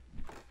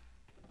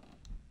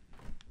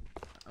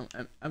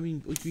 I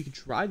mean, we could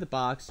try the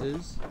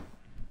boxes.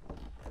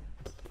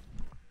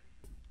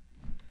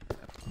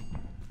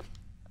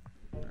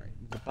 Alright,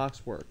 does the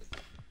box work?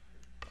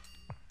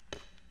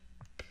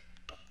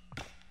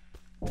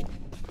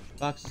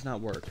 Box does not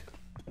work.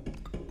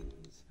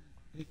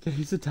 Can I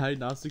use a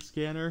diagnostic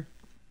scanner?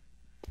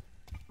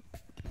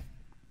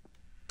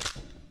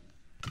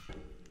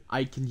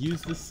 I can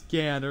use the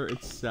scanner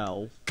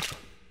itself.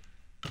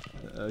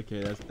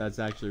 Okay, that's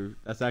actually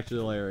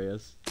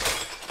hilarious.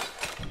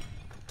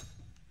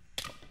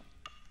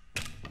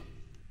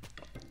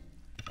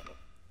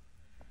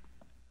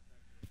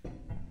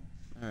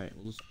 Alright,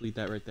 we'll just leave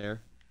that right there.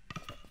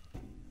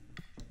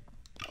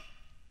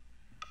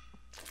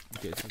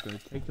 Okay, so I'm going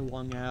to take the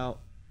lung out.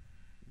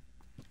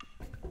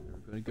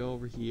 We're going to go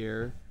over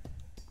here.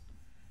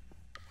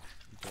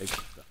 Take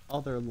the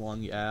other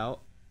lung out.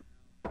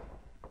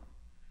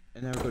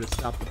 And then we're going to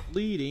stop the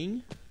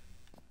bleeding.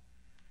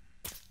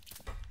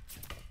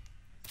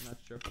 I'm not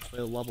sure if I'll play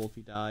the level if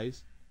he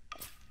dies.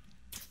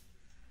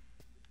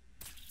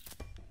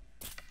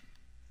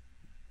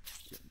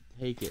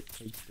 Take it.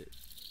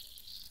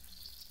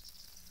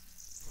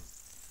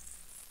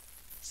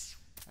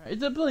 Alright,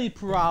 the bleed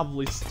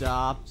probably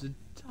stopped.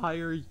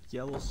 Entire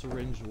yellow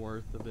syringe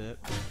worth of it.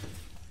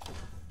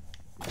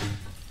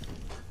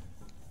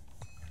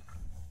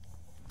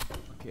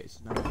 Okay, so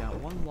now we got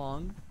one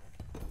lung.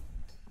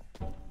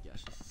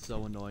 Gosh, this is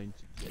so annoying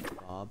to get,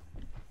 Bob.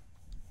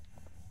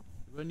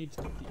 We're gonna need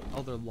to get the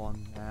other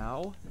lung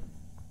now.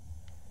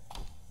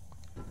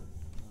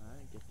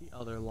 Alright, get the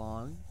other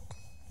lung.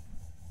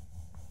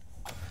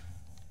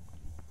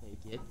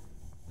 Take it.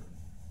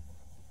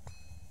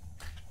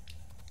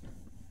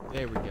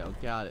 There we go,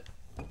 got it.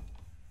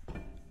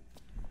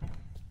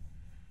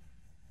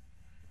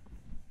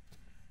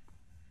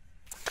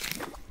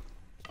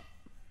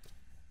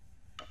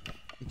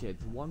 Okay,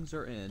 the lungs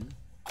are in.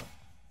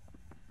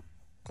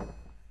 Can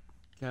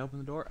I open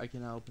the door? I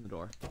cannot open the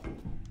door.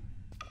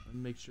 Let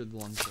me make sure the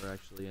lungs are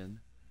actually in.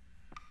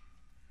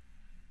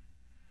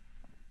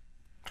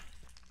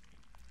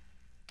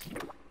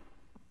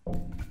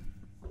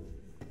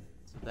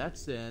 So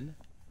that's in.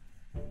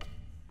 Now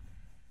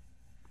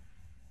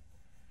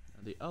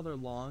the other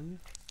lung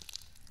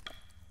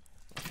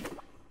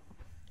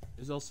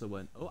is also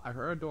in. Oh, I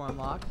heard a door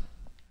unlock.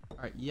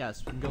 Alright,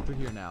 yes, we can go through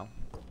here now.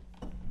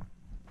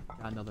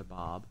 Got another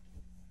Bob.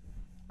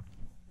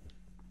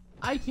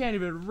 I can't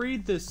even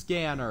read this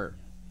scanner!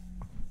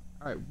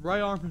 Alright, right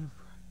arm and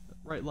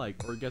right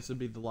leg. Or I guess it'd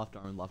be the left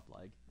arm and left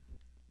leg.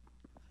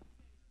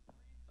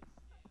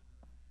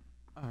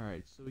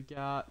 Alright, so we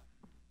got...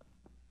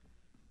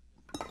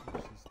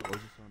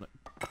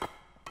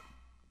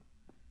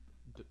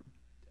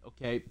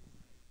 Okay.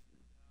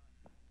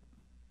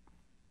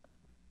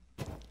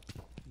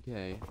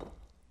 Okay.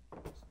 Is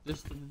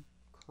this the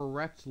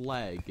correct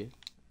leg?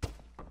 I'm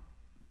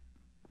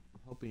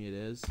hoping it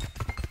is.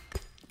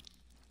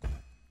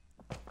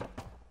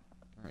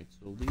 Alright, so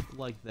we'll leave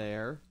the leg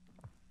there.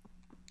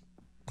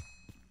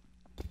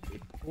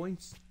 It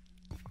points...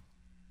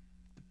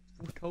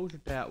 The toes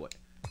are that way.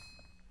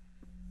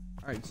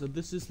 Alright, so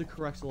this is the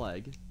correct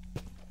leg.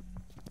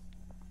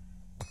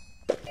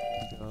 There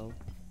we go.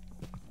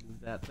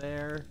 Move that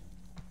there.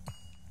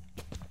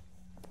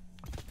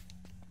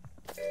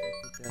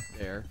 Put that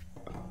there.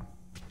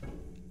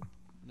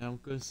 Now I'm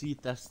gonna see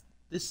if this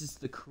is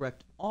the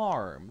correct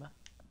arm.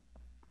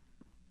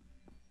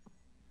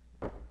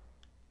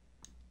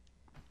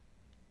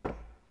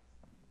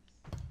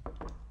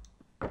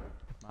 Come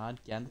on,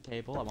 get on the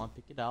table. I want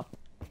to pick it up.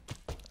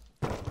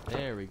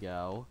 There we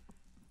go.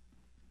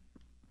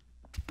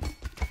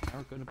 Now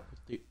we're going to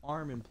put the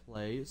arm in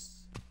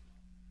place.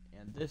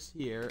 And this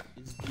here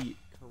is the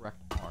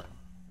correct arm.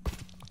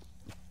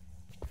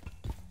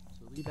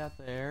 So leave that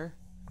there.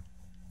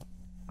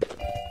 Just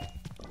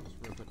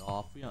rip it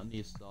off. We don't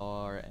need a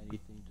saw or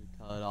anything to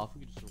cut it off.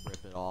 We can just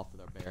rip it off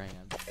with our bare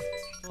hands. That's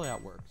really how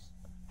it works.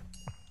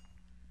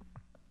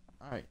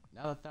 Alright,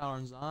 now that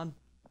arm's on,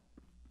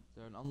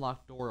 there's an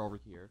unlocked door over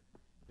here.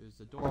 There's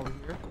a door over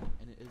here,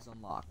 and it is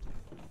unlocked.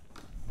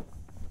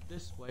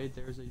 This way,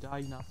 there's a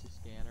diagnostic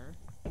scanner.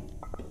 And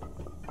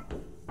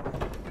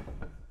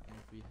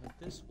if we head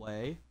this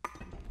way,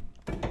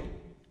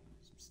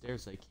 some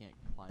stairs I can't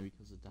climb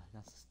because the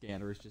diagnostic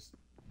scanner is just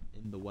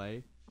in the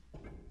way.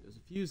 There's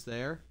a fuse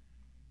there.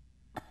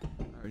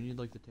 Alright, we need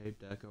like the tape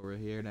deck over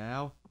here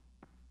now.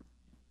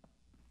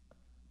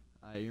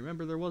 I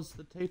remember there was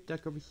the tape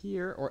deck over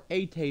here, or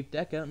a tape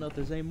deck. I don't know if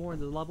there's any more in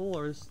the level,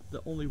 or is the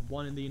only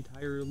one in the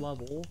entire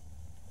level.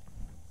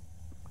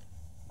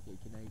 Okay,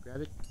 can I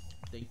grab it?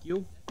 Thank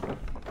you. Alright,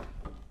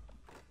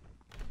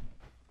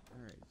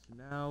 so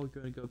now we're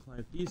going to go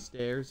climb these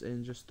stairs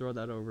and just throw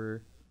that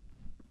over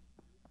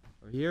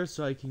here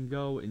so I can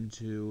go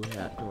into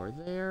that door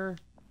there.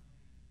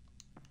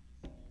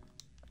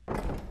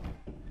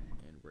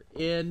 And we're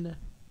in. We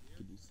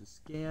can use the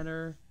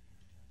scanner.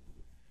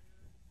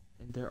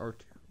 And there are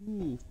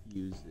 2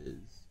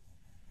 fuses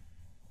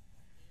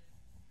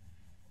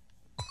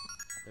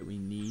that we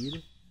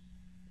need.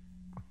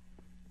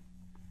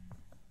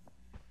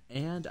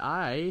 And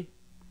I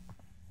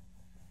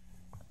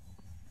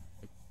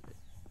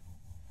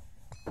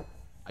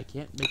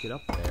can't make it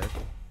up there.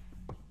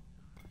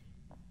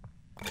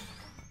 We'll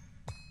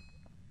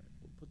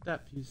put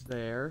that fuse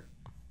there.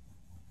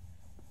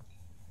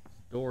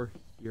 Door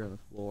here on the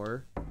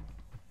floor.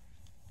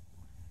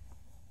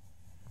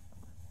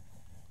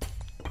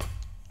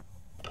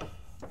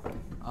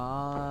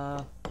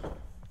 So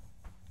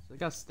I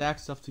gotta stack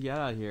stuff to get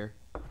out of here.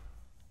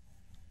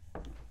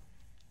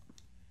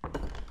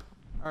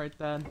 Alright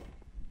then.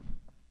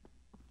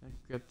 I can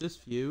grab this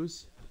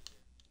fuse.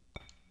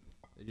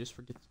 Did I just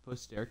forget to put a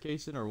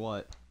staircase in or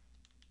what?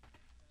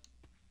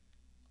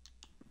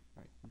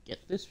 Alright,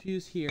 get this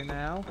fuse here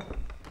now.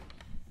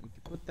 We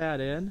can put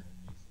that in.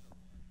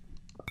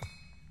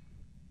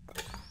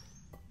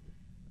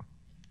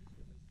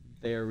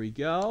 There we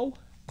go.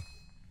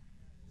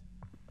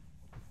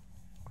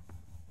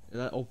 Did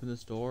that open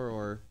this door,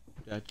 or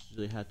did I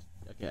actually have to...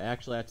 Okay, I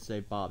actually have to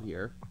save Bob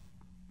here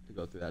to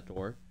go through that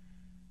door.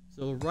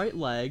 So, right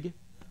leg.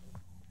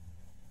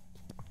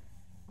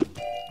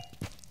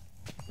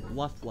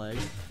 Left leg.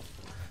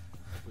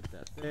 Put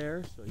that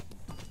there, so you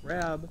can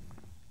grab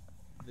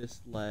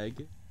this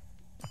leg.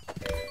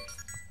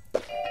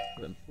 Put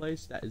it in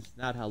place. That is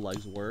not how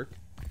legs work.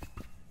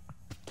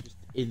 Just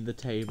in the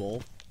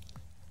table.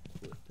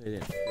 Put it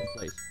in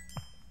place.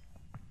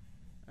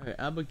 Alright,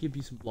 I'm gonna give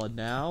you some blood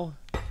now.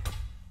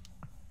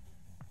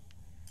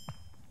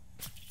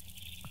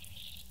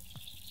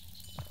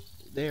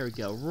 There we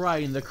go,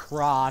 right in the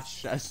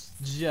crotch. That's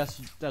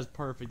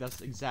perfect.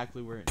 That's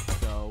exactly where it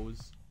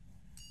goes.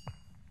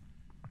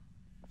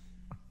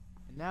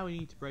 And now we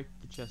need to break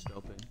the chest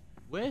open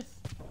with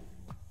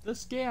the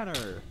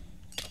scanner,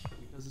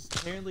 because this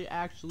apparently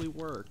actually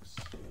works.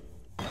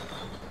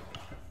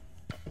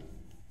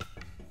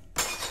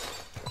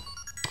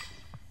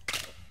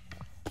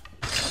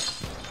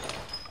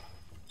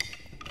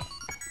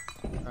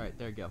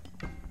 there you go.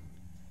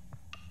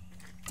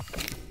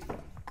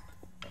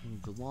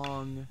 Move the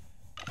long.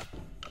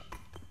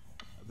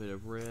 A bit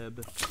of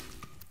rib.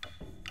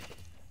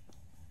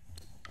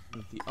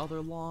 Move the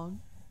other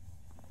long.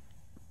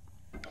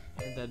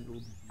 And then we'll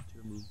need to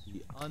remove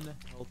the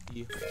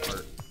unhealthy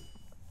heart.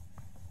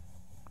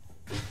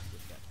 Put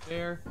that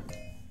there.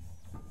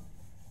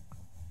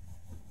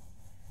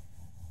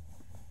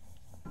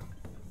 Come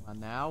on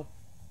now.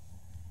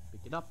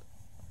 Pick it up.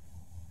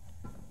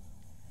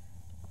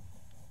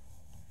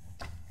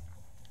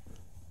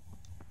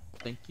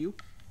 Thank you.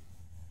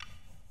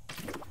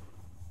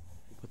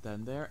 Put that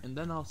in there, and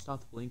then I'll stop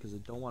the blink because I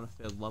don't want to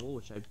fail the level,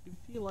 which I do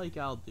feel like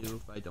I'll do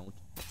if I don't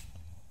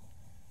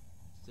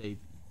save.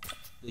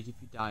 Like if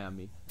you die on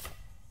me,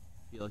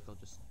 I feel like I'll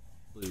just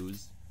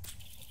lose.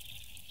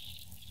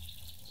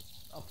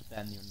 I'll put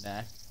that in your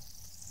neck.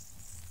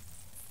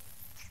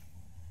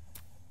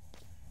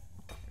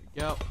 There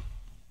we go.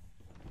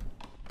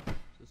 So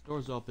this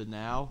door's open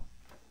now.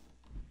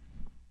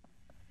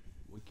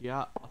 We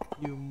got a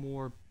few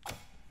more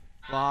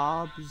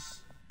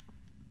Bobs.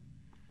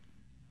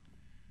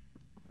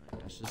 Oh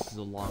my gosh, this is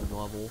a long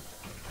level.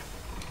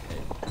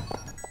 Okay.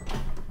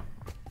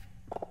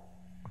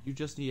 You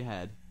just need a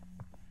head.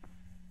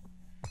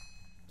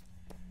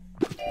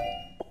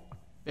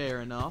 Fair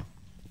enough.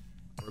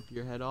 Rip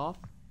your head off.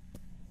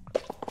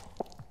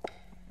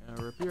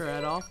 Rip your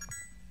head off.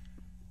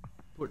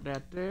 Put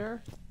that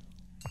there.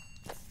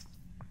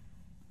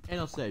 And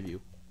I'll save you.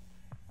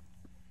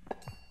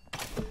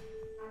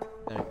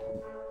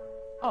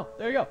 Oh,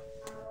 there you go.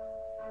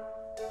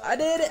 I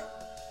did it!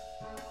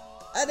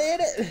 I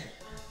did it!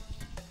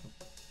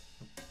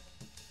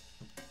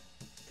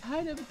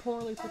 Kind of a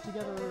poorly put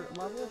together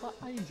level, but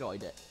I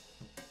enjoyed it.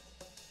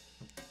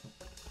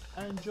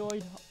 I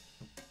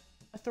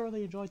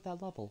thoroughly enjoyed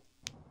that level.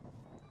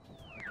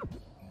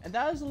 And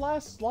that is the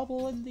last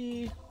level in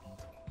the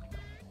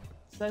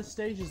set of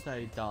stages that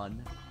I've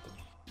done.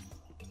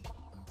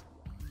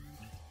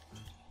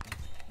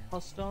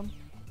 Custom.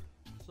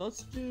 So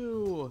let's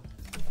do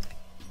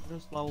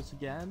those levels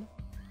again.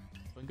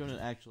 So I'm going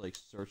to actually like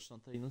search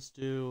something. Let's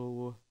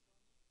do.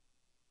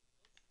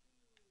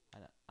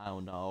 I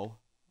don't know.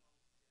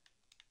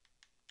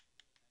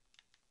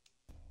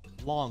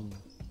 Long.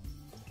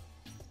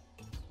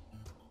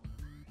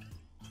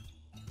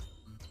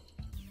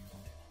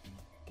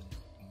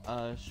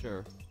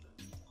 Sure.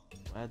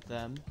 Add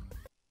them.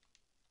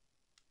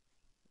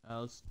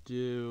 Let's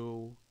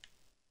do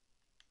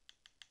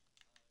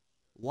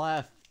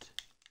left.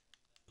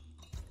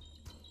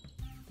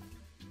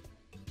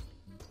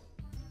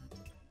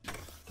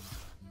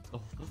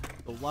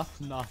 The left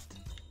nut.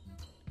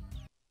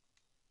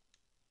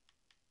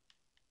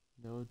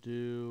 No,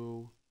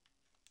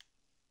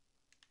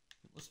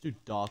 let's do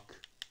duck.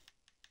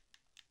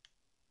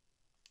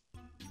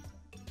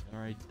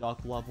 Alright, duck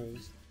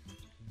levels.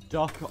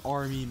 Duck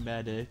army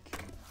medic.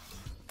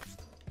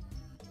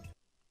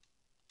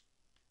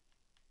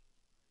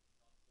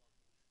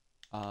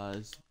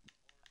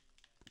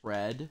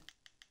 Bread.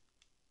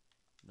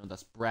 No,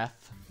 that's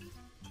breath.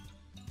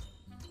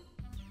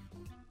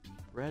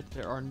 Bread.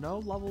 There are no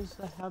levels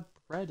that have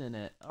bread in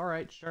it.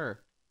 Alright, sure.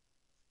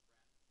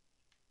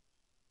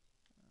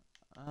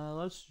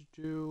 Let's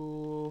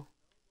do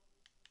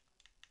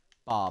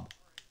Bob.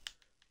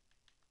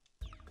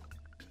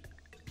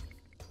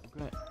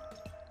 Okay.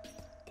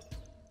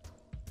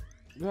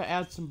 I'm gonna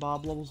add some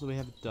Bob levels that we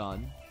haven't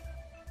done.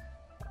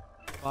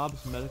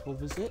 Bob's medical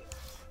visit.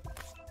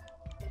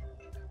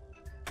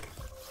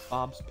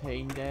 Bob's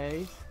pain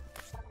day.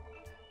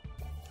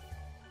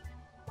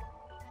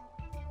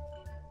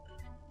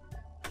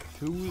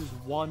 Choose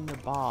one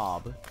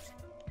Bob.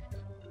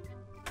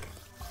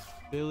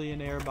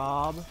 Billionaire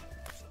Bob.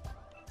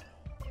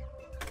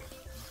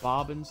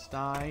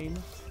 Bobenstein.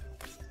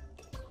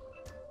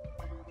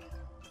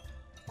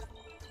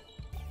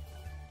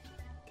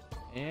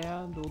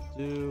 And we'll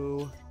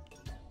do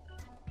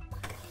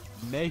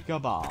Make a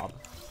Bob.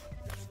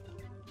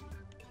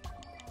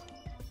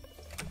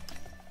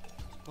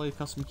 Let's play a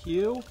custom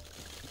queue.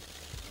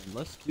 And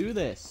let's do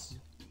this.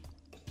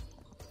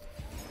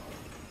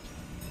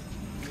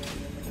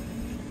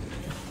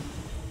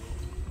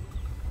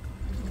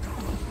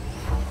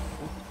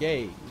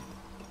 Okay.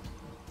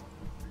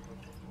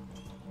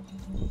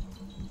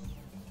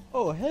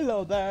 Oh,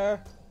 hello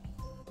there.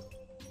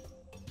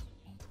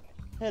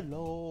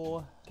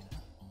 Hello.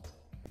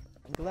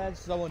 I'm glad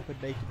someone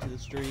could make it to the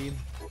stream.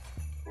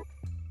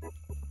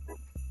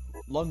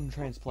 Lung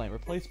transplant.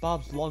 Replace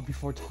Bob's lung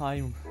before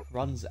time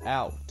runs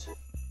out.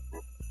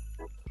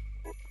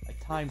 A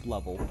timed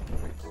level.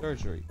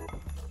 Surgery.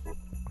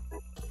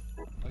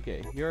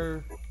 Okay,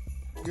 here's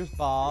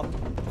Bob.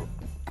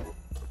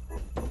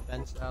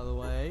 Fence out of the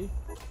way.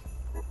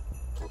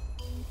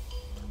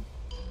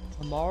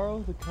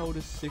 Tomorrow the code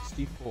is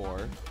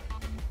 64.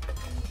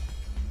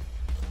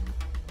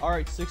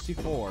 Alright,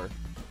 64.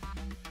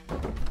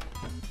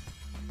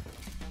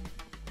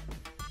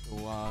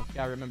 So,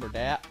 gotta remember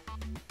that.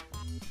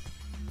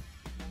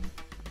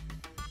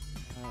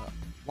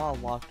 Wow,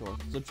 locked door.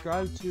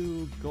 Subscribe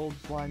to Gold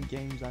Slime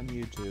Games on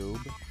YouTube.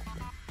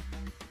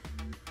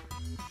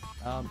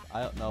 I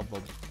don't know,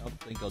 but I don't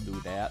think I'll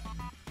do that.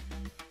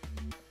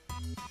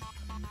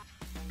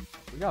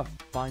 We gotta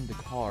find the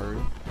card.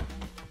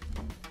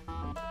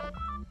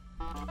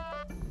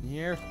 In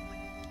here.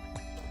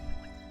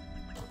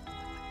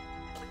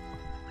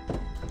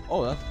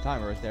 Oh, that's the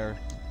timer right there.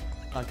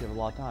 Not give a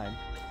lot of time.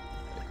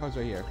 The card's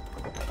right here.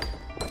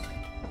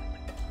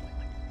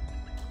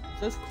 It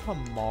says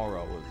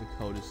tomorrow is the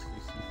code is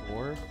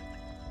 64.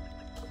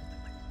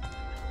 So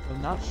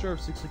I'm not sure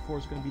if 64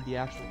 is going to be the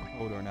actual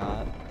code or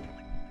not.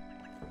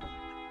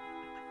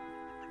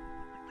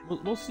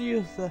 We'll see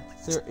if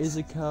there is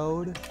a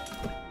code.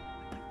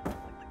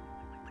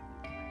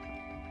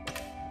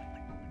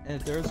 And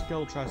if there is a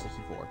code, try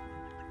 64.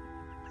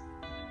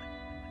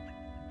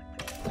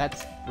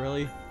 That's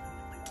really...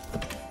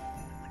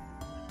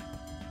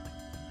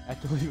 I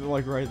have to leave it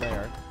like right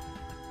there.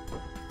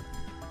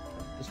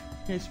 Just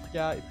in case you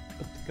forgot,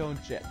 put the code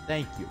in chat.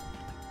 Thank you.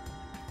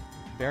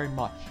 Very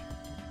much.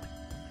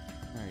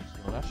 Alright,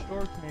 so that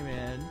store came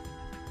in.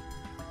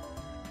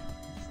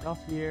 Stuff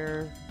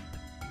here.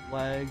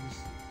 Legs.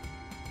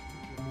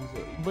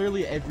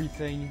 Literally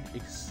everything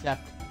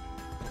except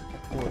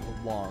for the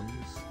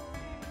lungs.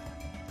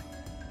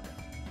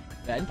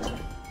 Vent.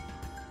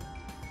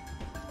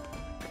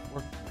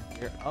 Work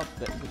here. Up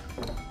there.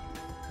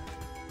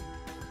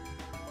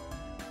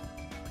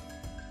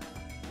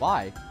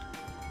 Why?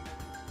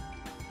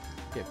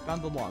 Okay,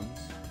 found the lungs.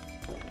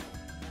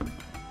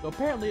 So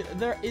apparently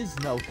there is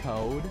no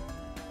code.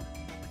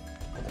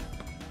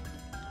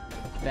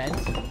 Vent.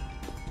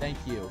 Thank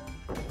you.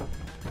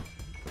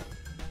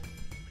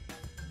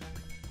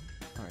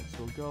 Alright, so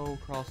we'll go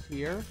across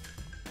here.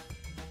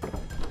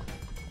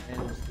 And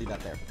we'll just leave that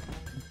there.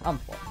 I'm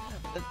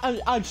fine.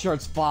 I'm sure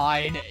it's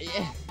fine.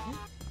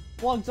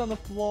 Lungs on the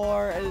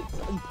floor, it's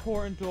an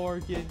important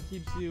organ,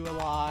 keeps you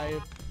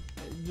alive.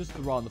 Just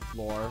throw on the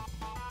floor.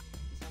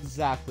 It's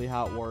exactly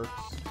how it works.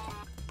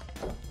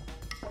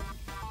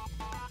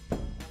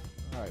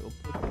 Alright, we'll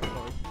put the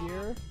card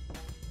here.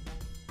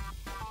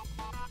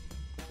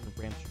 I'm gonna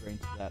ram straight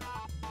into that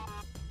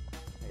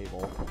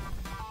table.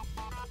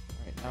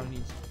 Alright, now we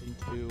need something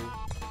to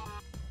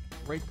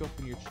break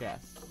open your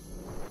chest.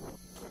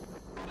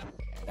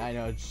 And I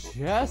know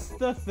just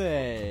the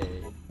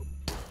thing.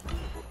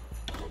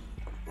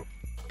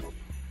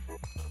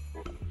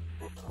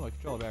 Oh, my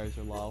controller batteries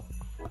are low.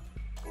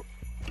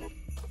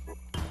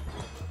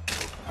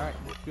 Alright,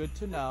 good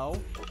to know.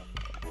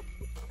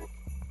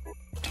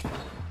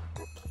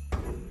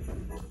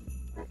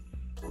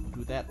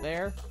 Do that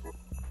there.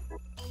 You're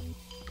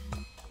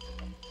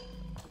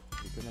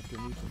gonna have to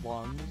remove the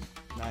lungs.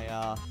 Can I,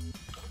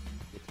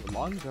 get the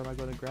lungs, or am I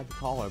gonna grab the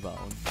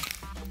collarbone?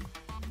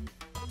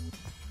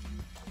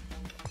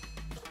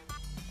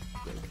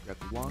 Okay, grab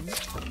the lungs.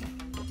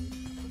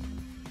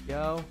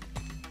 Go.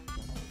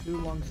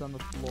 2 lungs on the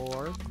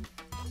floor.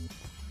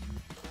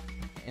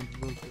 And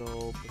we'll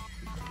go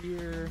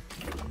here.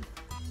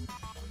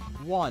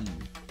 1.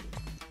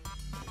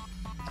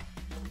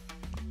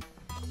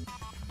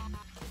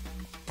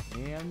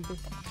 And 2.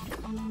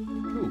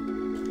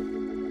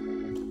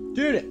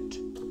 Did it!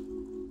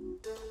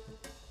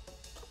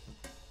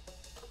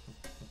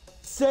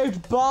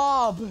 Saved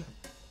Bob!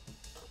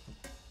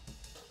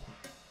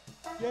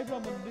 Gave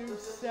him a new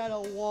set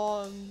of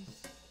lungs.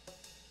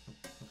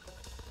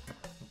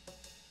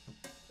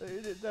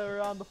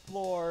 They're on the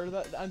floor.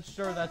 I'm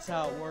sure that's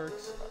how it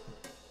works.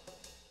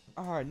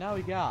 Alright, now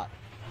we got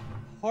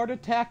heart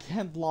attack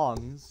and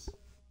lungs.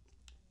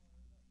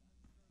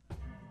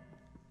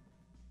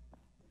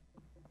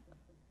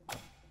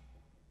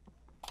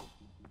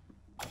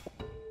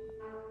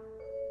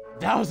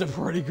 That was a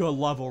pretty good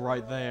level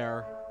right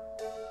there.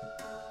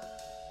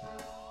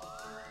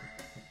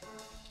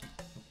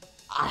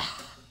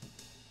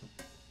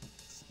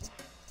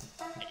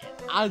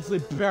 Honestly,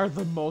 better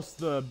than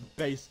most of the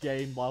base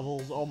game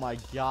levels. Oh my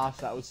gosh,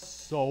 that was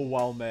so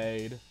well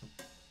made.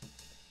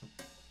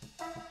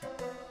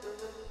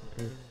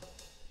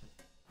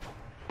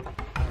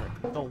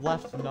 Alright, the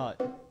left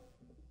nut.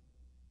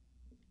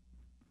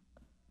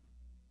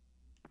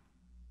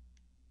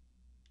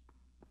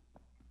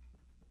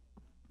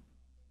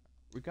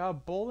 We got a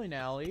bowling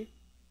alley.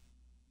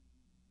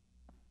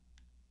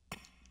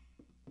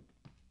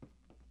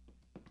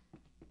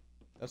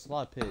 That's a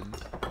lot of pins.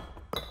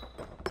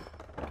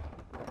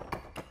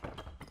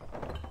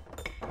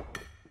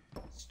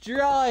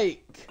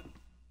 Strike!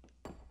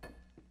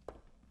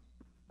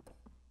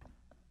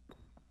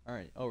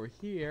 Alright, over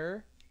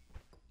here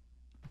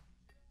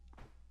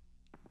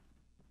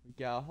we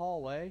got a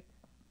hallway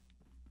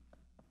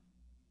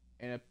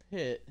and a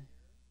pit.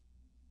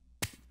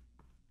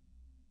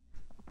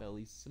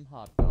 Belly some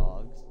hot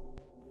dogs.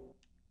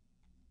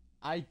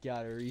 I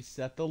gotta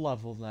reset the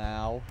level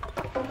now.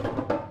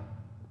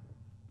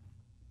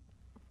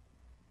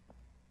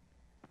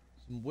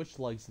 Some witch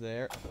legs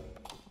there.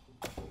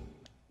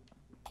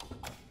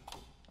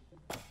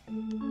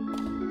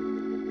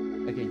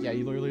 Okay, yeah,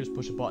 you literally just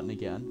push a button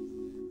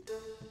again.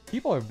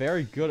 People are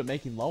very good at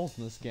making levels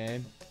in this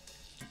game.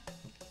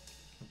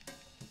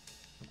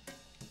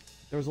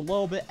 There's a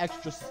little bit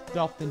extra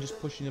stuff than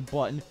just pushing a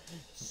button,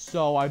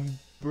 so I'm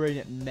bringing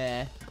it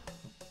meh.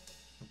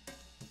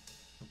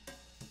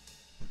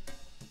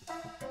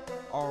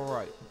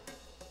 Alright.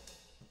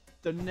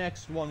 The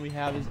next one we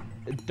have is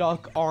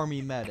Duck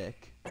Army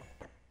Medic.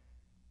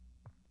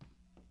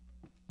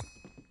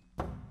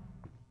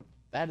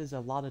 That is a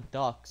lot of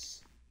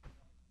ducks.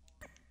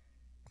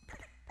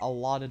 A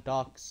lot of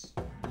ducks,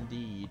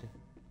 indeed.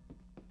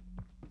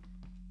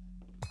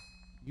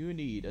 You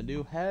need a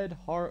new head,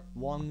 heart,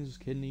 lungs,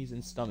 kidneys,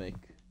 and stomach.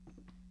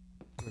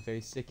 We're very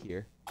sick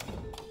here.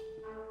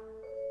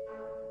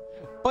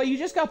 But you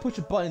just gotta push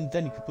a button,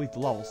 then you complete the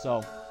level,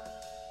 so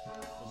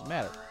doesn't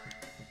matter.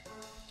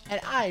 And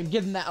I am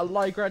giving that a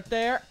like right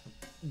there.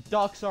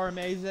 Ducks are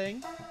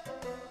amazing.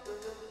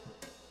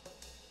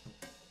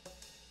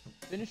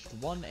 Finished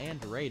 1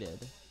 and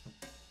rated.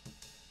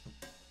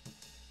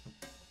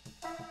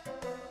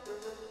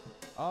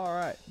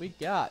 Alright, we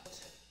got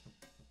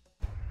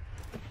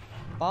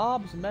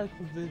Bob's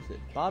medical visit.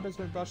 Bob has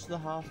been rushed to the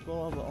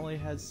hospital but only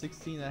has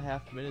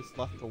 16.5 minutes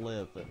left to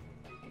live.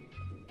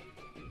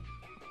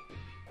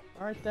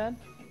 Alright then.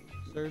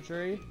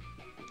 Surgery.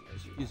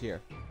 There's a fuse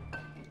here.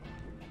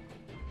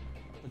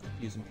 Put the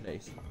fuse in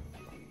place.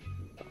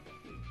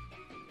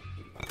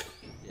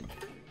 In.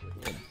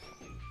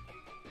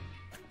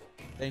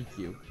 Thank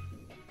you.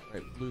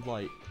 Alright, blue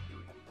light.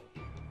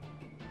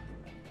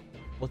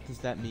 What does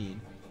that mean?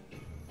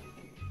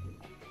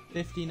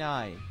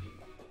 59. Is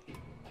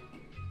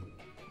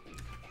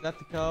that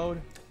the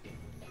code?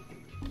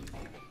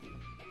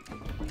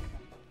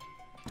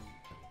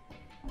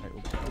 Alright,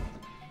 okay.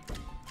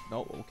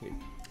 No, okay.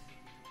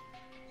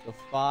 So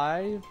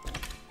 5,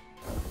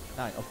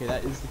 9. Okay,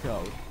 that is the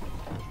code.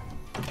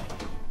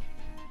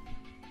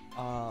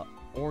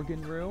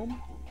 Organ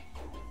room.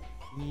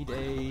 Need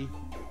a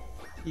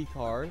key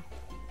card.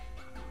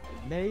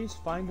 Maze,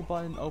 find the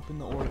button, open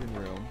the organ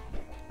room.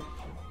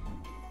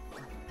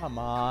 Come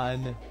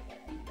on.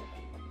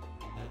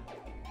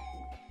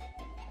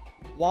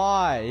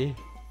 Why?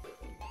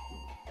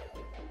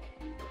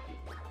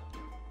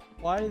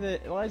 Why does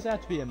that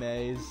have to be a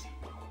maze?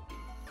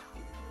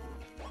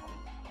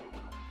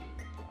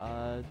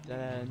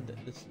 Then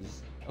this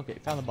is okay.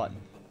 Found the button.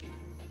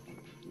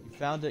 You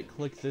found it.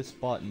 Click this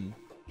button.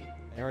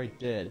 I already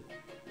did.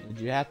 And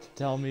you have to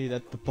tell me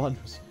that the button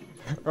was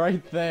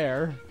right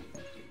there.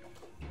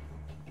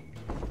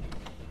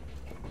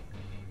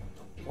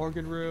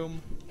 Organ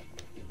room.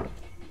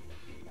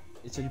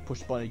 It said you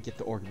push the button to get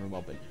the organ room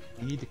open.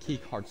 You need the key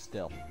card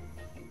still.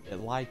 It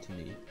lied to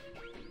me.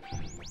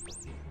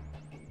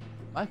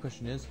 My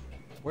question is,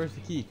 where's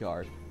the key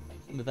card?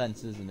 It's in the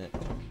vents, isn't it?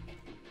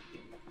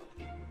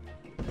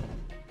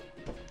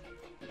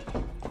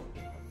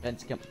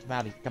 Vents, come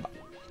out of here. Come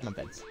on,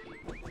 Vents.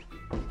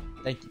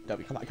 Thank you,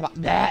 W. Come on.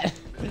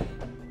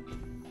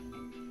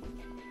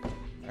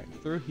 Alright,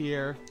 through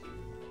here.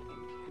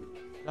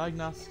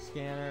 Diagnostic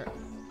scanner.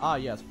 Ah,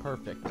 yes,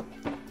 perfect.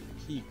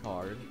 Key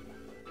card.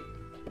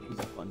 What does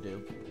that fun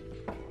do?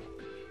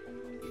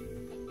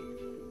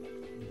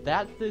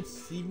 That did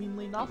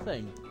seemingly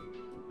nothing.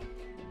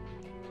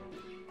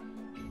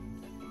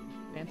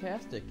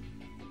 Fantastic.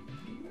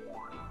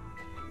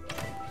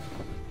 Alright,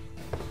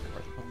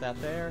 put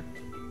that there.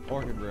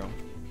 Organ room.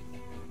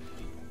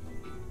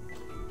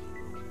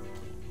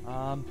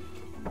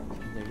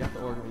 There, you got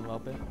the organ room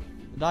open.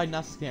 The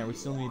diagnostic scanner, we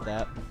still need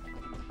that.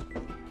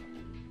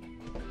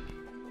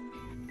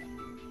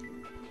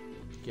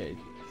 Okay,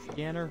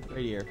 scanner right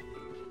here.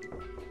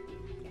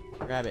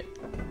 Grab it.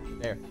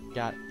 There,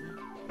 got it.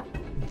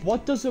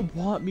 What does it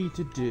want me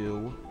to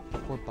do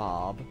for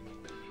Bob?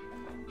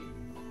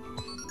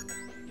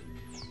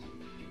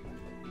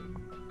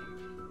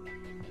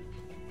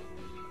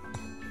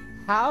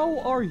 How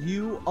are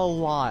you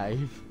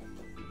alive?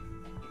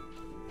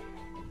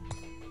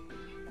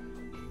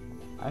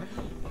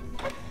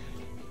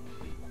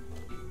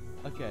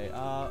 Okay,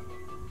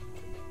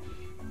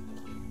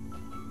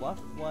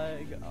 left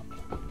leg,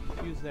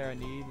 fuse there I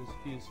need, there's a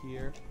fuse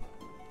here.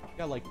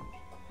 Got like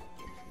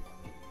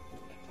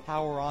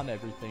power on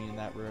everything in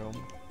that room.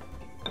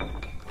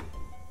 Alright,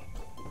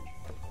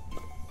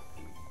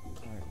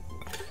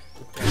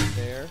 put that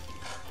there.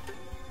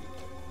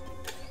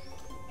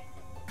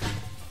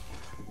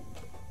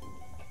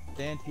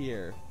 Stand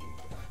here.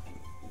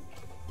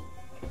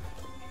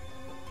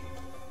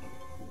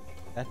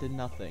 That did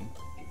nothing.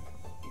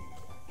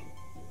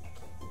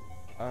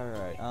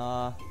 Alright,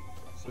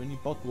 so we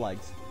need both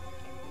legs.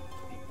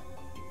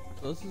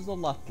 So this is the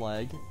left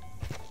leg.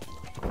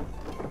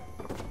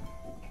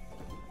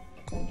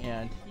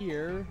 And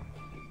here,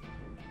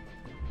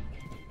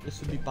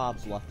 this would be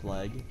Bob's left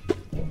leg.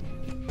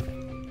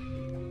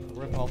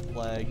 Rip off the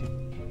leg.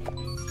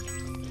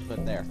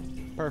 Put there.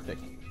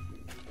 Perfect.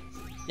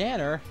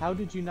 Scanner, how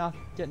did you not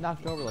get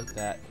knocked over like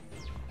that?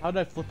 How did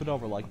I flip it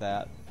over like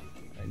that?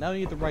 Right, now we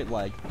need the right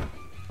leg.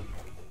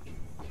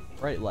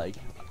 Right leg.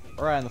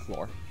 Right on the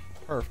floor.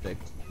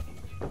 Perfect.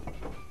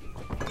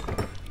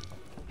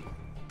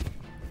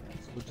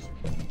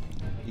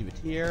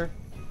 here.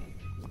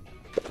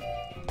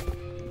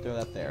 Throw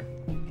that there.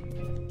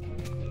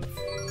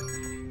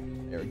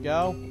 There we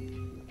go.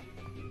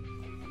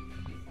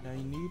 Now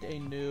you need a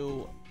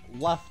new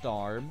left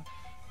arm.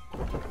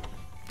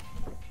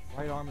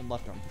 Right arm and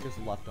left arm. Here's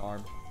the left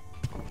arm.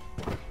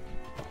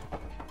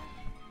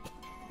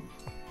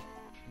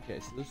 Okay,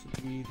 so this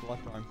would be the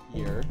left arm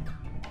here.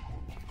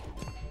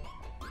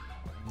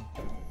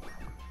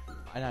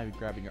 I'm not even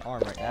grabbing your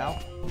arm right now.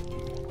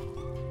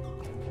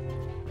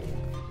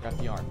 Grab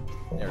the arm.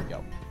 There we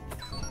go.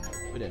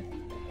 Put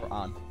in. We're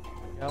on.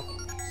 There we go.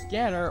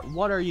 Scanner,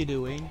 what are you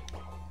doing?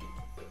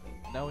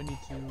 Now we need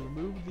to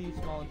remove the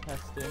small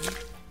intestine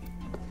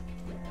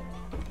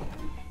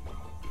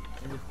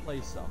and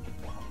replace them.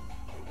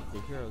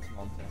 Okay, here are the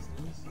small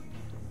intestines.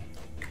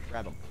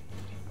 Grab them.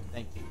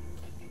 Thank you.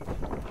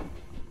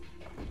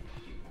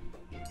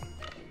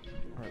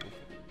 Alright,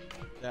 we'll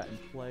put that in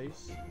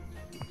place.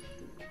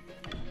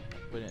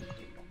 Put in.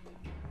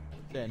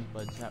 It's in,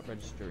 but it's not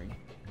registering.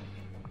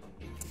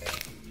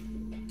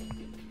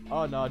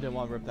 Oh no, I didn't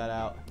want to rip that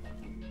out.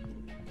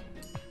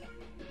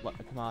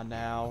 Come on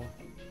now.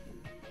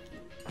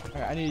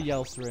 Alright, I need a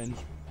yellow syringe.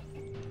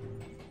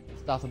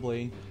 Stop the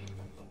bleeding.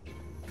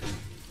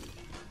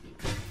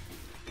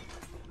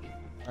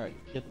 Alright,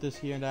 get this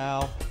here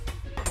now.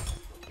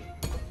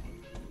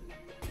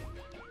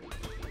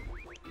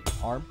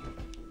 Arm.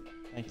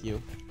 Thank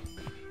you.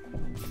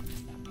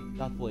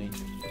 Stop bleeding.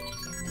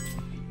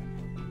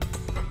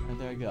 And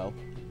there you go.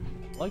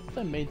 I like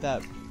that I made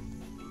that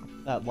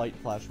light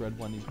flash red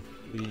when he's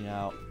bleeding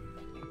out.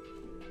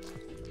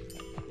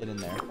 Get in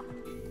there.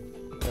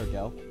 There we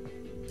go.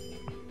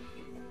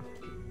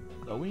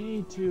 So we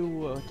need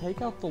to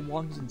take out the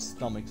lungs and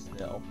stomach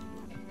still.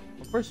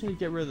 But first we need to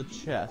get rid of the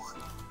chest.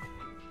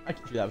 I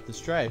can do that with this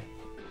tray.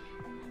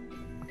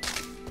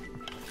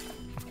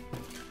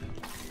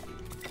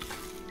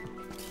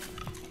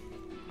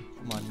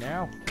 Come on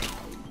now.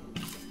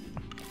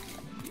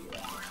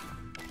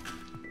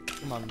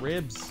 Come on,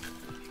 ribs.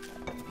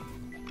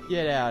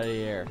 Get out of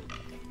here.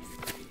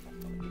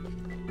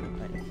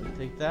 Right,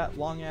 take that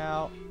lung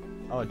out.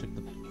 Oh, I took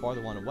the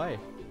farther one away.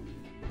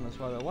 That's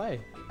farther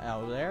away.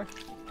 Out of there.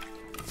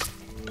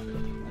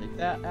 Take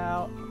that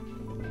out.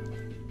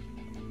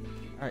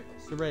 Alright,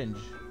 syringe.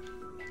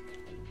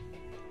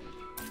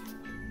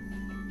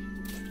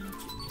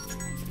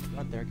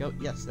 Oh, there we go.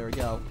 Yes, there we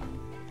go.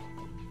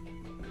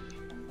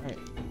 Alright.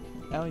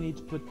 Now we need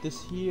to put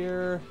this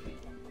here.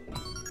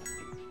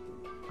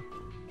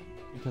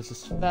 Because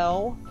this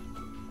fell.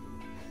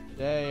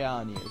 Stay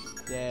on you.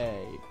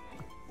 Stay.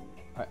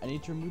 Alright, I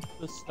need to remove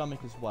the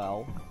stomach as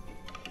well.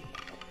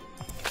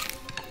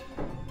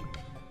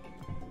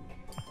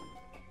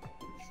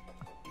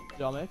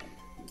 Stomach.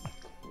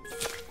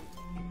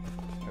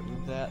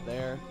 Remove that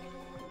there.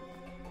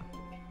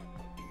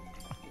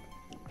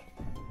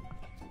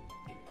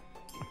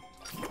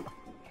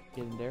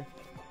 Get in there.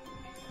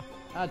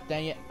 Ah,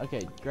 dang it.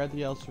 Okay, grab the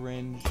yellow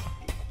syringe.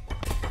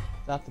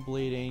 Stop the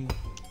bleeding.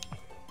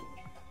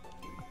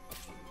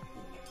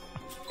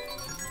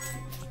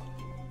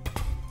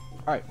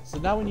 Alright, so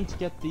now we need to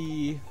get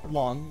the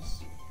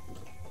lungs.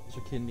 Those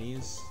are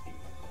kidneys.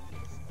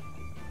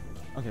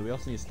 Okay, we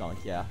also need a stomach,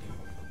 yeah.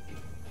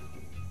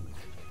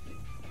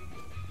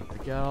 There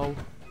we go.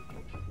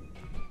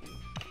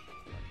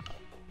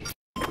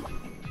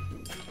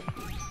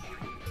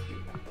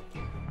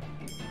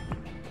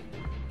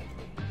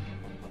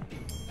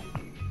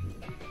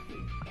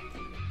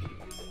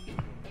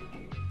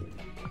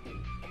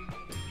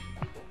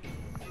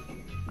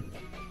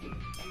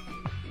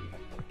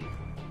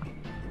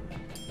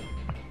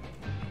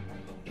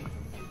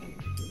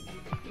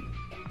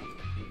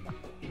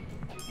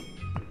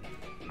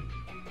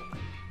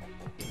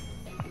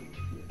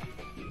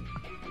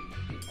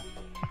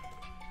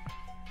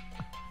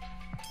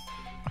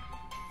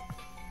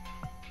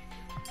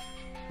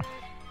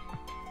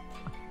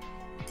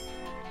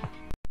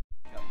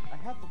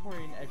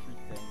 In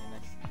everything, and I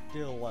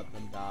still let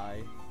them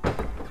die. Okay,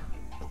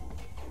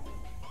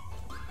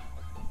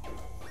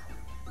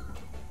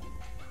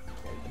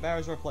 the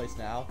batteries are replaced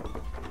now.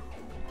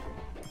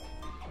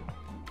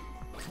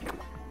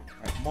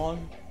 Alright,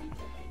 lung.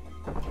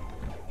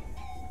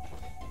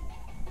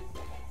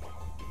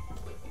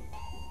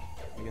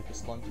 We get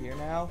this lung here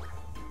now.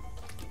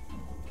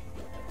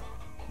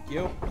 Thank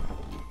you.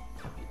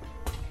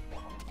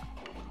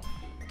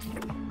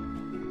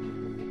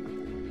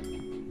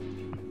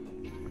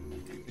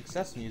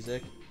 Success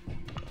music.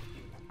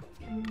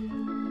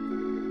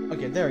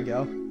 Okay, there we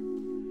go.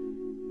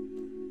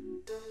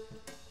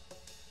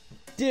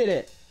 Did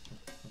it!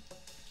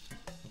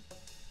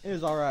 It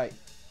was alright.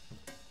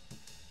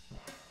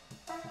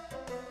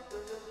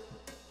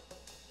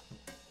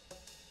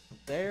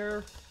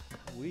 There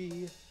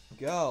we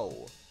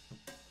go.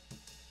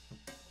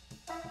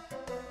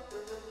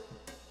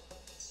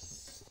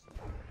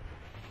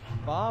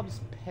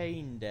 Bob's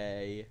Pain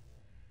Day.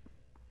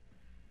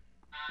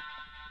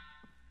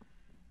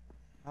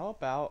 How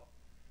about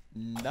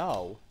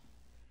no?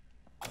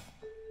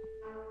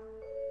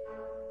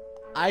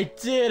 I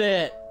did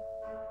it!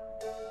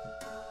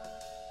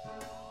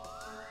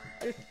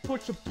 I just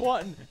push a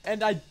button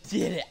and I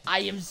did it. I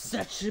am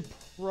such a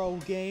pro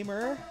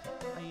gamer.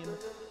 I am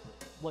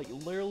like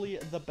literally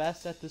the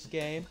best at this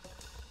game.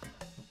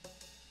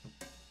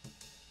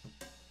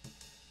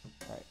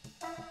 Alright.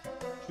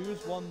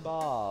 Choose one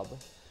Bob.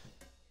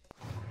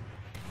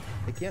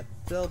 I can't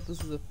tell if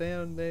this is a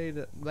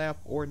fan-made map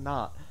or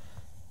not.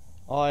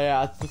 Oh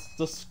yeah, it's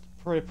just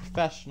pretty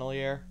professional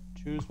here.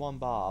 Choose one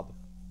Bob.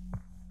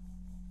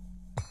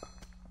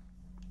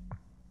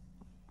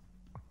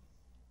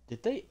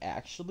 Did they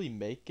actually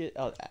make it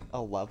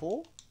a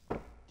level? Do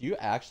you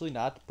actually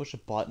not have to push a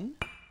button?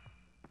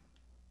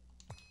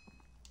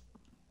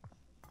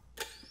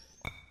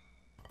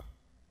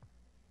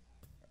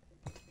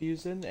 Put the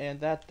fuse in, and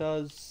that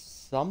does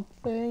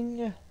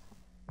something,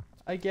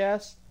 I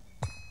guess.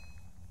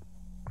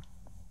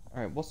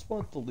 Alright, what's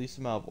one with the least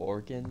amount of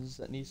organs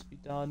that needs to be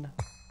done?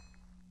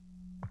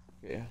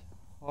 Okay,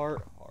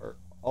 heart.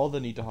 All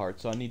the need to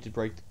heart, so I need to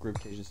break the rib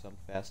cage in some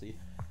capacity.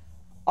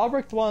 I'll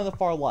break the one on the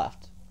far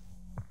left.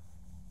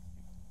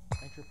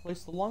 I can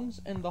replace the lungs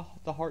and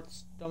the heart,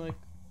 stomach,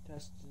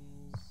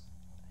 intestines,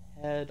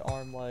 head,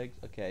 arm, legs.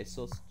 Okay,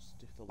 so let's just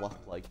do the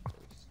left leg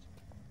first.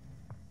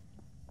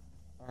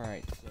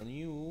 Alright, so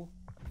you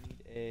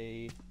need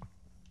a...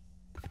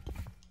 I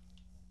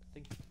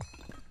think...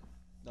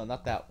 No,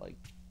 not that leg.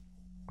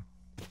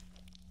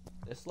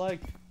 This leg?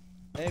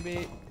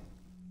 Maybe.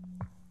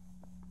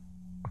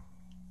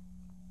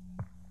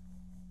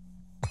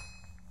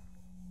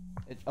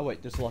 Oh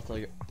wait, there's a left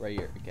leg right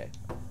here. Okay.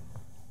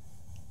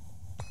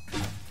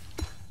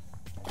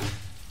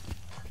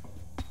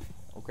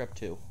 I'll grab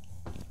two.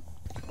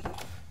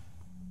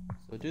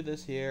 So do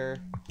this here.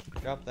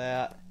 Drop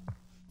that.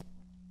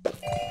 There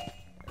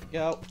we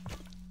go.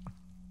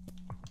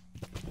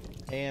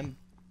 And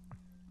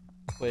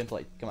put it in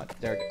place. Come on.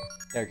 There we go.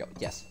 There we go.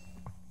 Yes.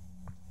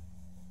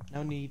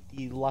 Now need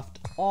the left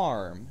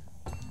arm.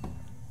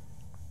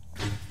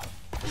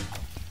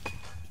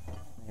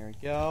 There we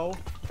go.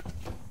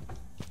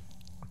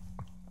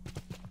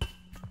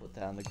 Put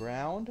that on the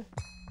ground.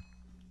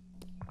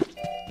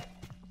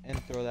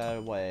 And throw that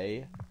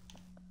away.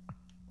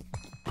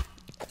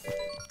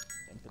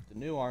 And put the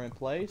new arm in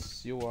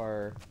place. You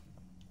are...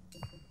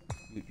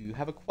 You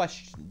have a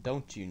question,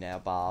 don't you now,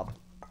 Bob?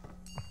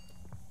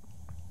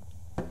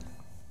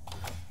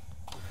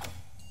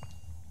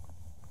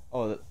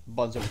 Oh, the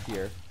button's over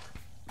here.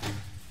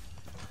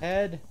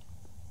 Head.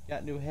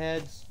 Got new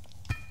heads.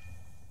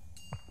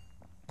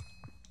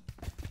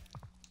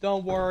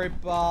 Don't worry,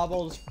 Bob.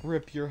 I'll just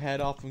rip your head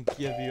off and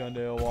give you a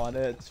new one.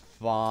 It's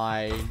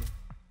fine.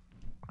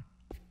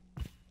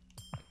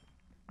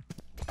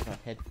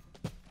 Head.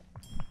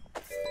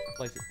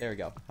 Place it. There we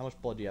go. How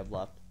much blood do you have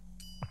left?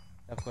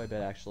 I have quite a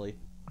bit, actually.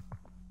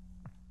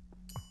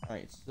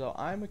 Alright, so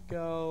I'm gonna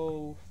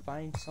go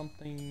find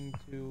something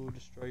to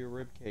destroy your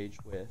ribcage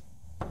with.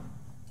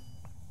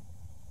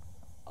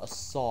 A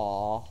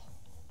saw.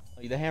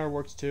 Like, the hammer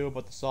works too,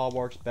 but the saw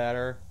works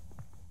better,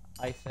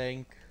 I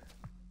think.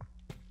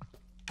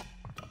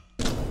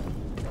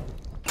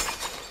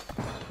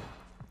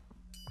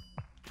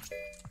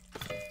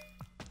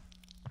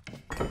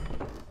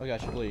 Oh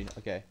gosh, you're bleeding.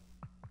 Okay.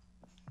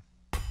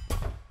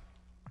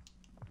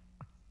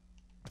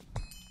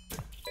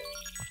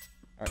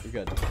 Alright, you're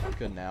good. You're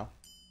good now.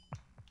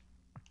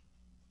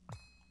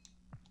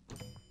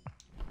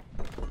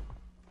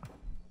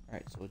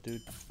 Alright, so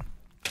dude.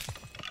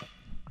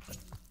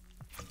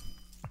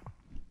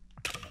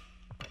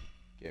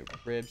 Okay,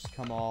 ribs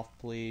come off,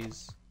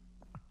 please.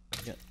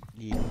 You don't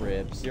need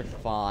ribs. You're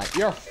fine.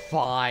 You're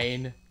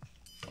fine!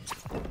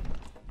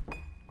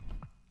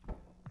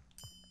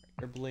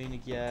 You're bleeding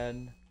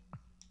again.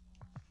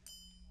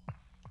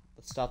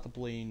 Let's stop the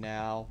bleeding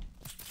now.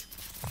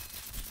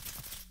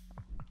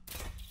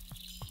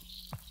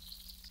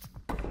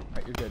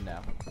 Alright, you're good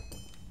now.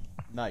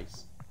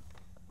 Nice.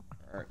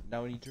 Alright,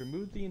 now we need to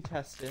remove the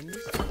intestines.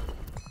 As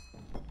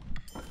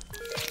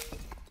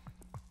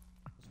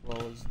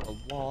well as the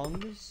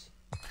lungs.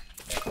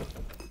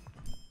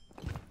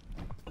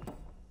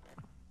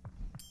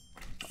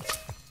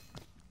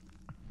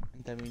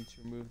 And then we need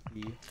to remove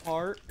the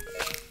heart.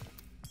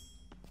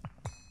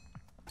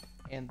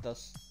 And the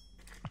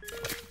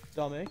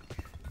stomach.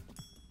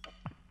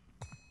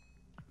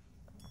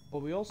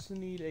 But we also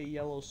need a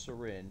yellow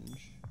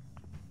syringe.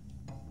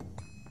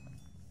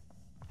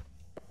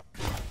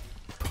 I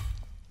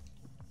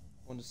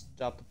want to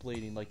stop the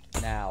bleeding, like,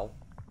 now.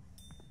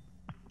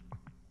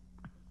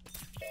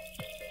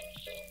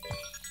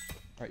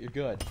 Alright, you're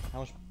good. How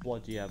much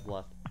blood do you have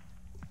left?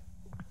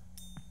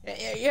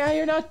 Yeah,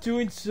 you're not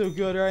doing so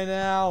good right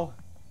now.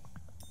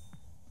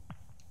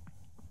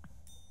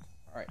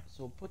 Alright,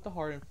 so we'll put the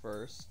heart in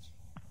first.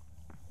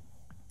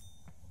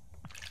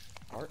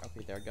 Heart,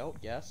 okay, there we go,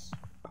 yes.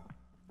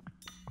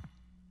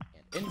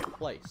 And in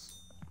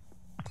place.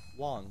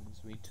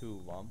 Lungs, we need 2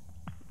 of them.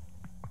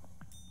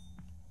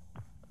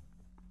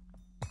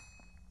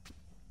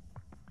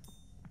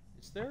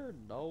 Is there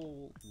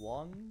no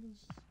lungs?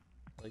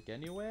 Like,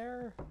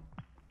 anywhere?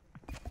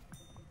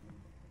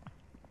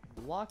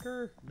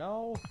 Locker?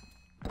 No?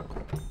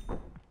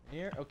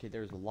 Here? Okay,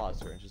 there's a lot of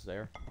syringes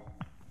there.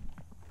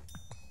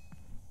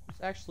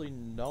 There's actually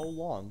no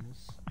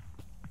lungs.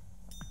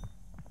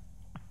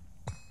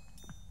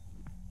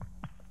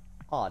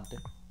 Odd.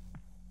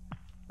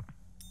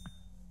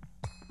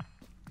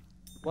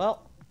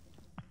 Well.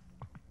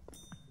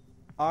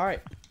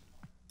 Alright.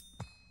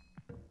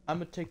 I'm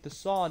gonna take the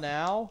saw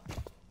now.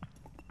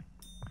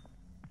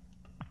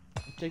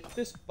 And take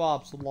this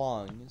Bob's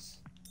lungs.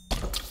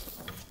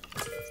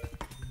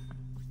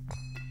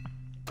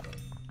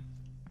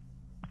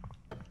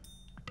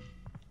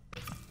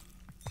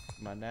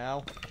 Come on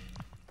now.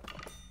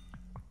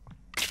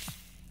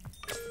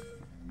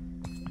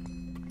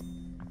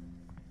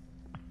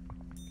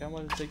 Okay, I'm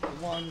gonna take the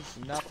lungs,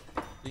 not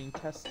the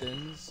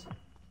intestines.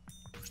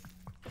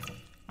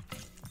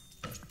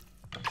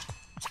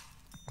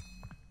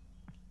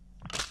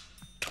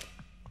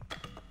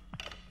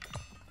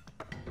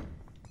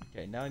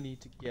 Okay, now I need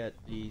to get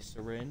the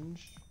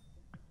syringe.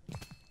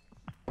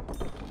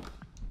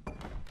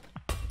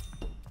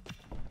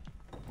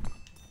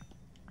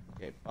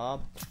 Okay,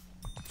 Bob.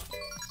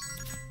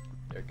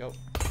 There we go.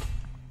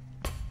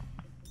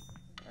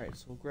 Alright,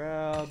 so we'll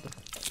grab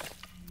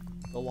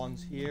the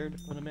lungs here to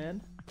put them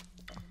in.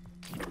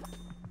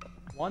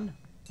 1.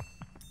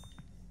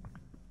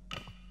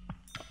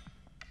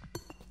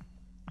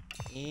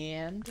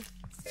 And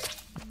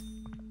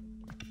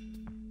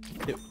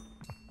 2.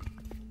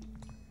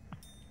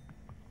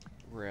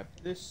 Grab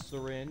this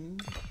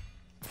syringe.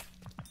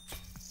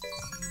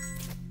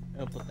 And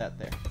I'll put that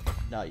there.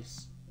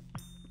 Nice.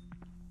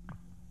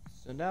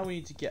 So now we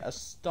need to get a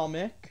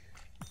stomach.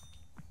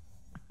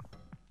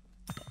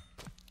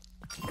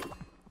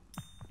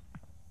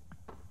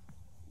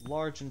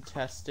 Large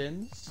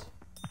intestines.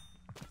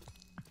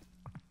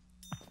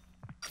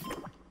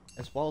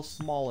 As well as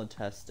small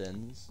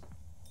intestines.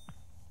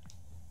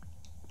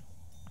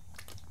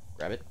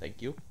 Grab it,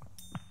 thank you.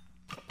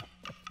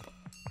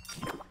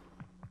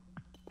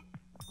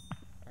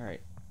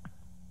 Alright.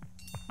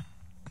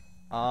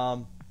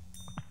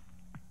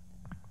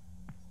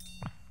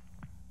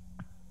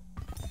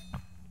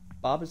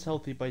 Bob is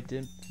healthy but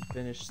didn't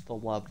finish the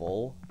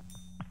level.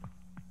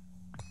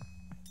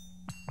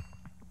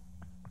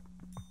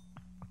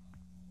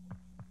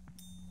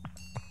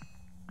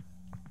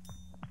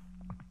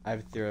 I have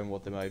a theory on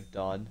what they might have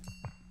done.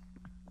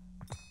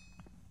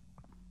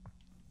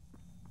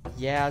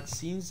 Yeah, it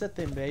seems that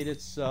they made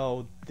it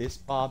so this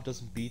Bob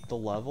doesn't beat the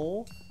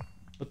level,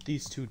 but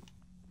these two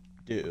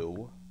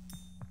do.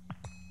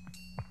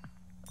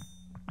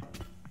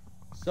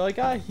 So I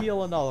gotta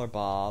heal another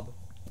Bob.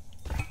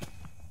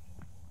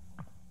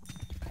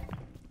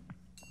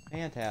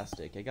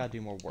 Fantastic, I gotta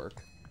do more work.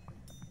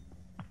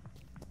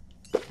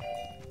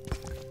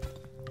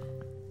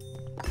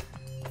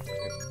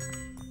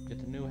 Get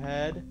the new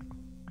head.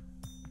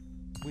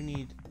 We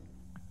need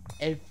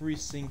every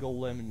single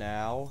limb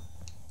now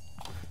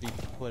to be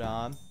put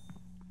on.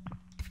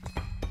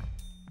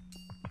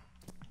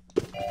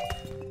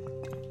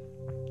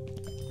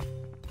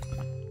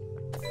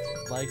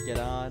 Leg, get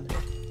on.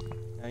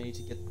 Now I need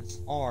to get this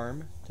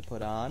arm to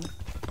put on.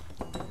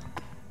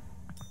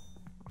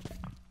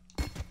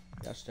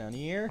 Dash down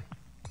here.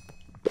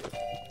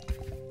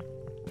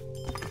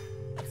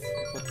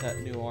 Put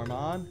that new arm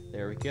on.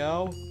 There we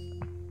go.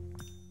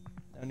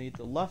 I need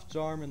the left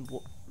arm and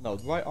no,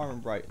 the right arm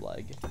and right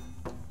leg.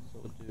 So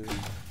we'll do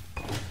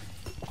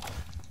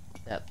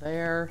that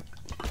there.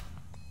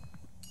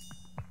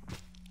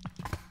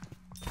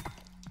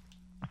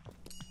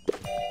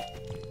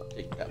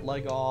 Take that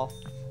leg off.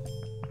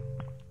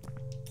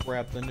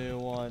 Grab the new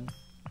one.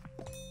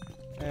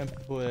 And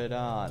put it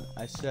on.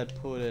 I said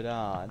put it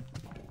on.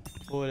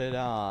 Put it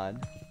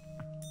on.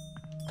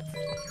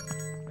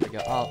 There we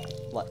go. Oh,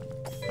 what?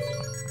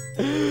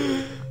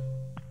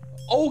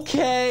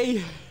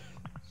 Okay!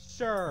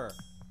 Sure.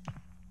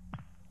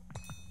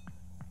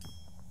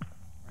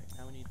 Alright,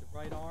 now we need the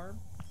right arm.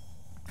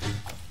 Put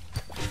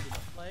it in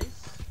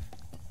place.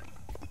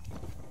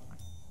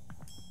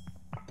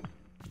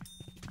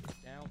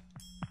 Down,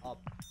 up,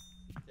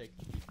 take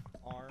the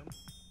arm,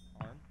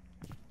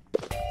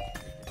 take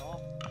it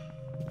off.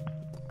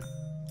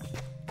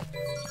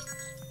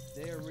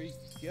 There we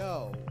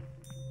go.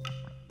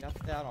 Got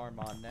that arm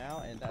on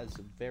now, and that is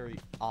a very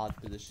odd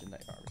position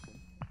that arm is in.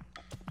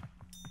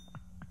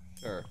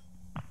 Sure.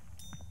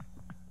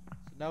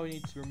 So now we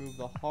need to remove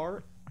the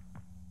heart,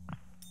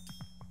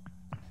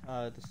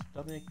 the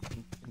stomach,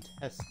 and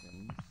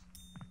intestines.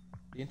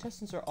 The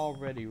intestines are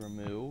already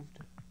removed.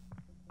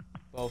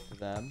 Both of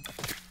them.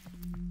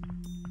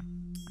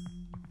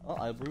 Oh,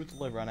 I removed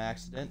the liver on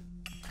accident.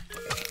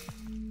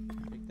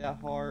 Take that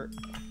heart.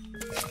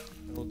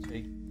 And we'll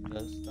take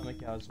the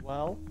stomach out as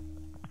well.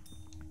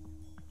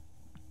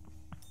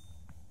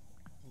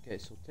 Okay,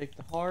 so we'll take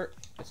the heart.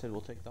 I said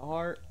we'll take the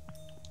heart.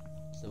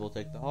 So we'll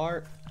take the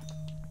heart.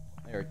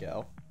 There we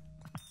go.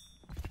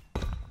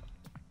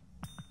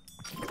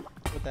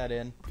 Put that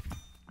in.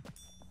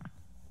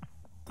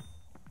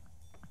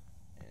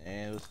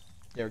 And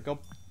there we go.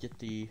 Get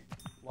the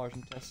large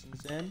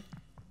intestines in.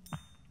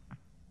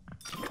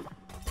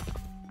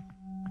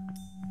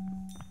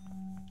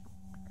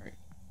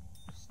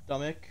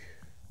 stomach.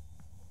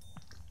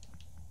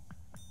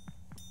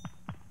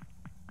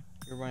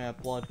 You're running out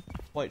of blood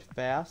quite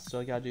fast, so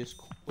I gotta do this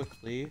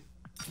quickly.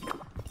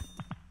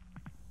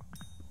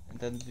 And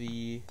then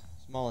the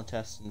small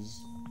intestines.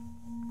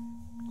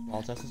 Small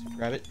intestines,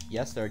 grab it.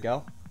 Yes, there we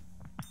go.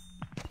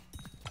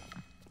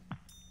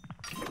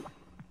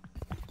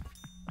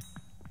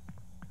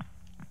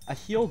 I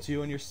healed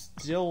you and you're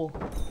still,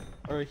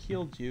 or I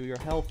healed you,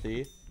 you're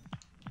healthy.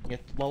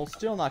 Yet the level's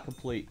still not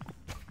complete.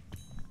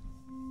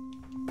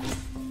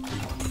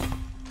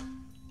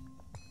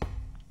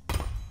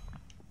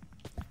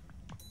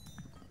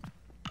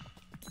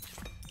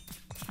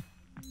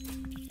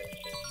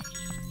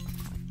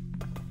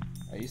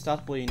 Alright, you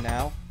stop bleeding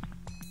now.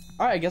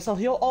 Alright, I guess I'll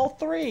heal all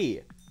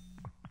three!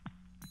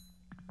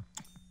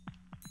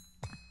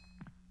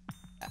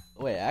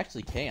 Wait, I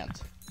actually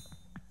can't.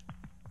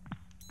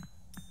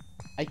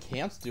 I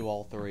can't do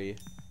all three.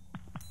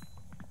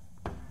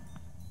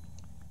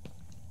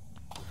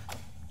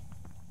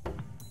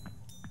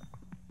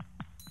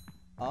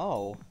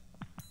 Oh.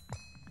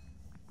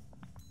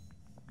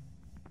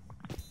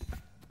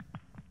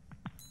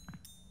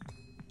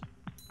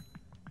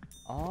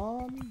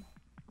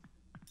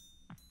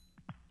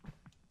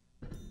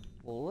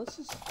 Well, this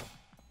is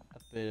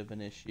a bit of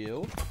an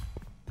issue.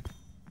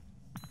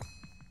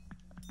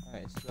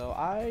 Alright, so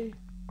I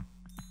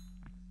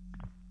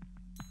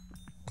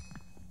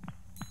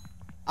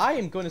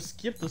am going to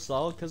skip this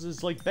level because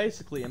it's like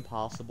basically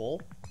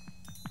impossible.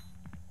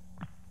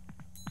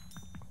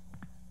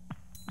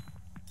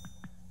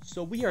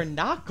 So we are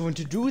not going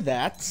to do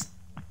that.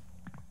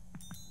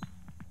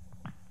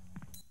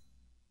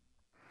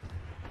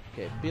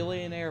 Okay,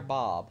 Billionaire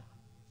Bob.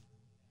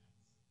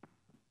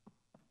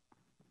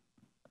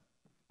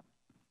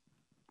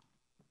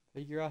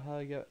 Figure out how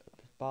to get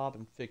Bob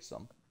and fix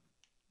him.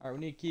 Alright,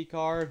 we need a key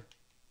card.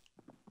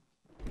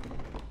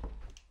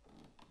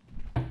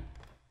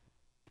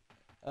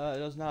 It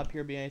does not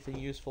appear to be anything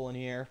useful in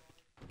here.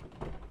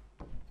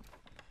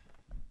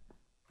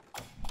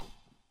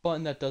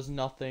 Button that does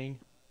nothing.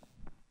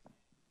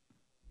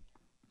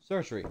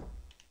 Surgery.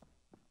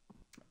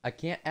 I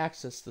can't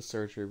access the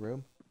surgery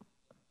room.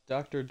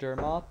 Dr.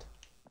 Dermot.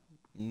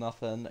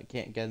 Nothing. I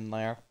can't get in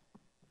there.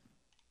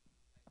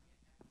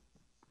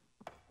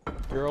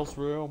 Girls'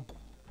 room.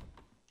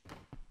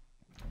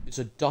 There's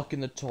a duck in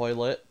the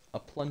toilet. A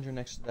plunger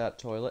next to that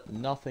toilet.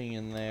 Nothing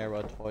in there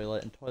but a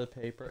toilet and toilet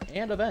paper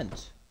and a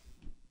vent.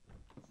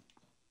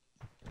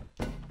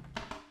 Okay,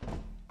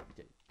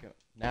 go.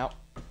 Now.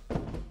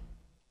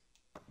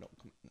 No,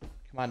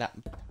 come on now.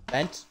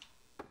 Vent.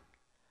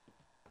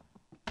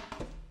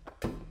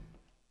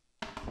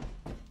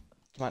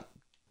 Come on.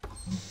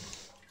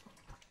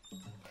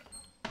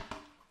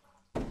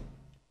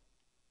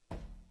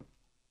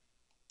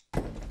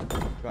 Come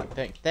on,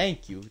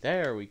 thank you.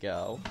 There we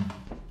go.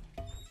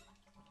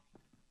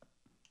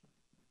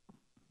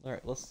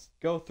 Alright, let's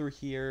go through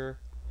here.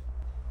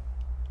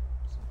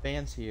 Some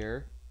fans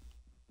here.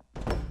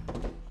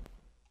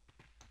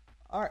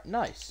 Alright,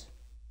 nice.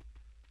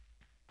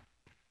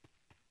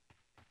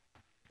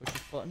 Push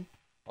this button.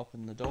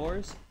 Open the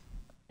doors.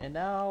 And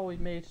now we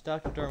made it to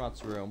Dr.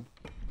 Dermot's room.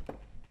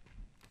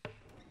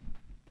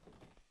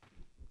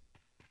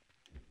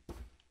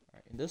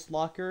 Alright, in this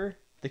locker,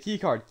 the key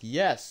card.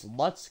 Yes,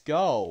 let's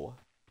go.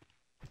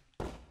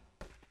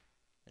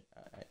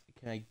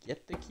 Can I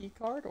get the key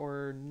card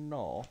or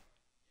no?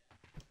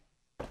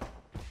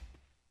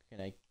 Can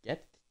I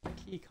get the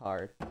key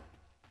card?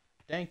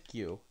 Thank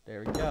you.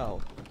 There we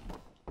go.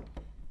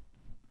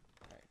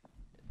 Alright.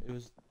 It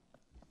was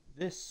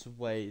this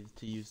way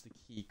to use the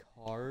key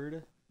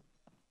card.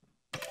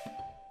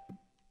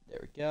 There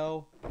we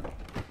go.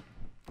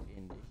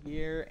 Into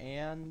here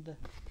and...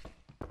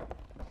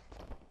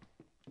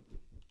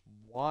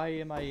 Why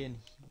am I in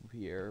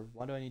here?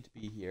 Why do I need to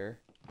be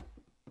here?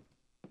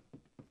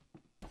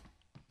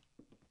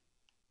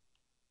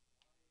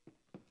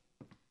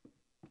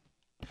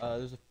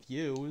 There's a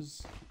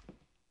fuse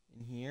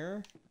in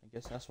here. I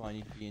guess that's why I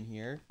need to be in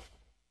here.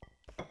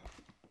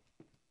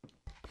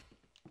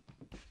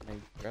 Can I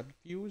grab the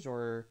fuse,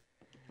 or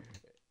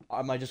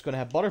am I just gonna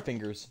have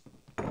Butterfingers?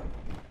 Put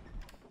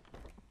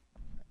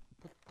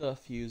the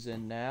fuse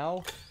in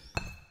now.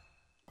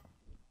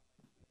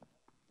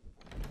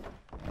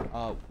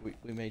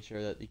 We made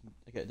sure that you can...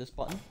 Okay, this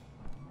button.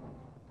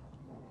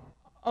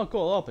 Oh,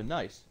 cool, open,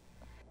 nice.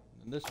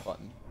 And this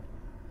button.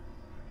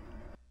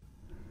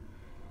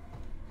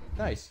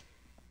 Nice.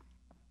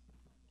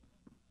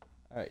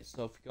 Alright,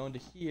 so if we go into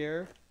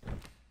here,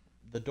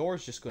 the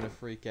door's just gonna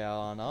freak out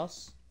on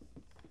us.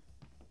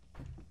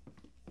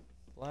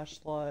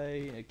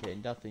 Flashlight. Okay,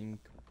 nothing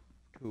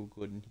too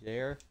good in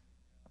there.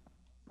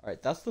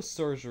 Alright, that's the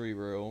surgery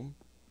room.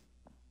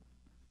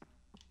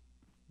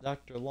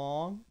 Dr.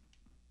 Long.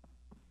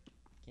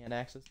 Can't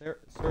access their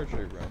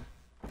surgery room.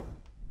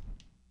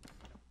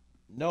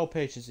 No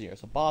patients here,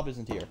 so Bob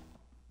isn't here.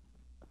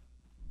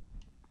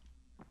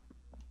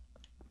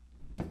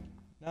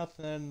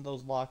 Nothing in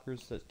those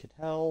lockers that could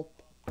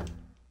help.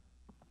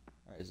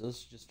 Alright, so this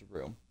is just a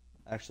room.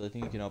 Actually, I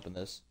think you can open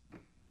this.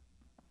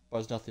 But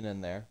there's nothing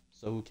in there,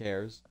 so who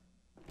cares?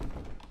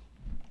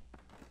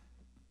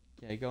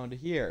 Okay, go into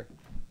here.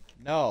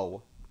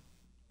 No.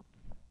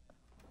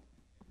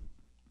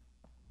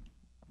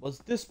 What's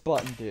this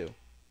button do?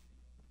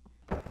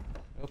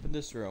 Open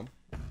this room.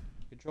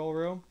 Control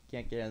room.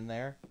 Can't get in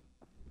there.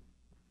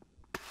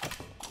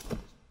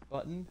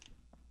 Button.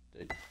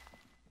 Did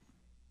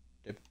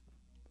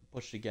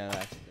push again,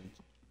 accident.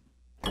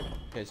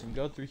 Okay, so we can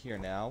go through here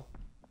now.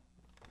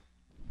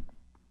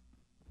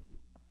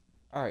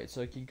 Alright,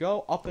 so you can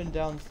go up and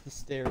down the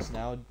stairs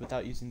now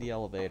without using the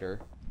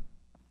elevator.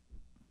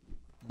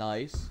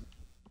 Nice.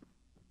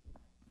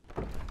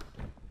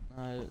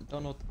 I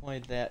don't know what the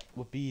point of that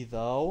would be,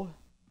 though.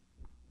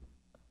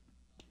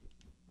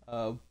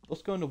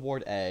 Let's go into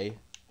Ward A.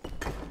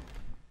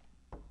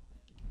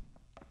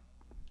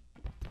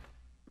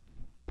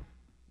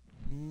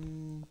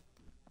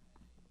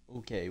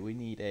 Okay, we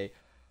need a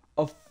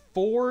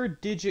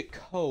 4-digit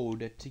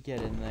code to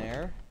get in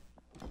there.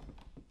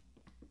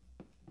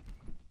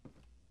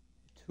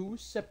 2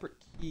 separate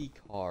key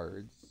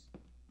cards.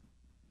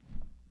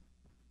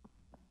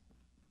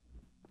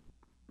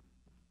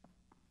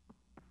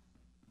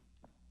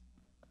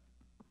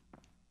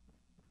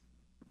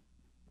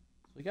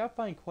 So we gotta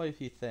find quite a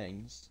few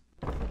things.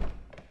 There's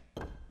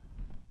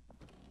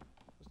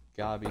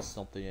gotta be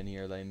something in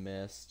here they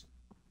missed.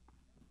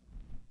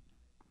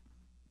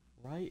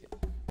 Right?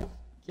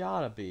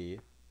 Gotta be.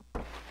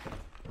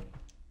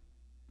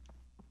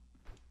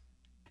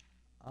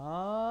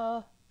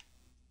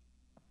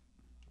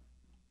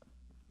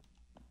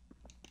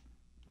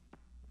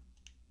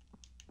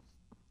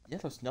 Yeah,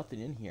 there's nothing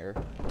in here.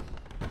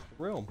 It's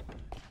the room.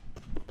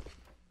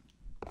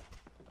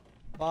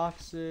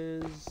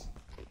 Boxes.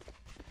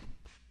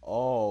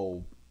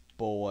 Oh,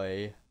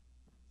 boy.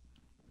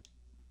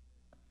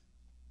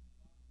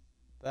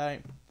 That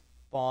ain't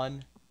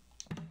fun.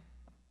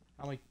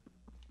 How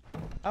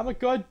am I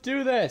gonna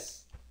do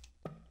this?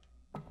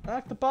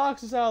 Knock the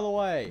boxes out of the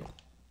way.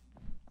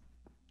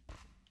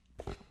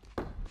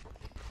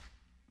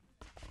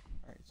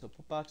 Alright, so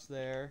put box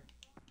there.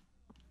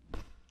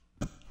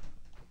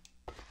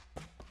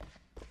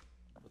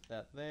 Put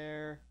that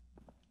there.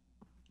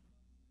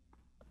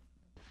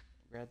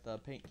 Grab the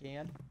paint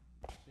can.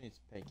 She needs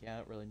a paint can. I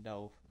don't really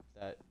know if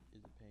that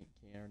is a paint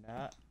can or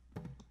not.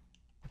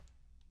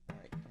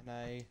 Alright, can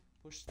I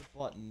push the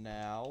button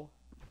now?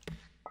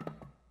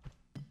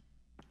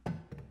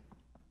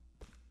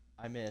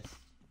 I missed.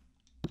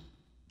 I'll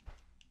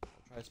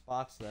try this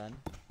box then.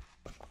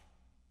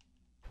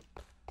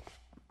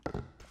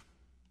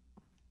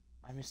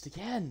 I missed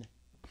again!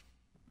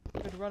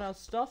 I'm gonna run out of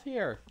stuff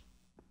here!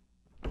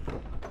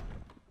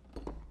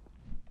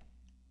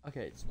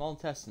 Okay, small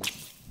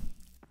intestines.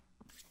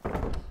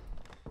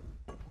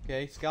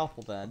 Okay,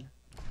 scalpel then.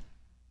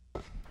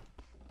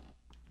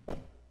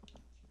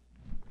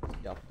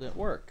 Scalpel didn't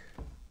work.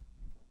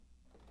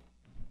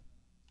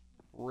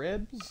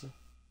 Ribs?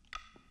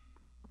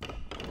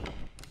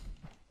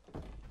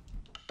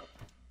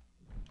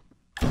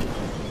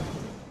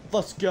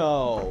 Let's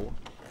go!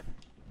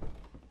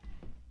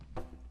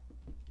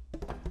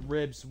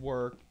 Ribs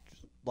worked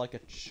like a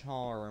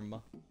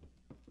charm.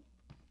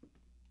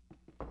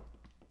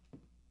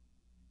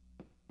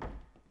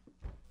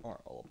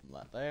 Alright, I'll open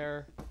that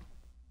there.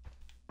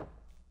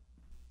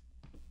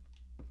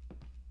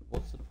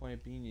 What's the point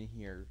of being in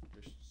here?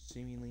 There's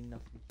seemingly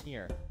nothing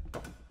here.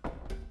 There's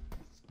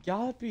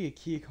gotta be a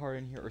key card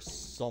in here or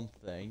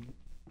something.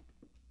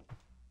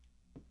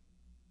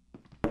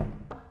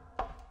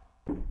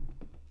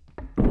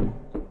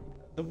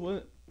 It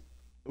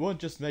wouldn't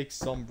just make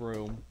some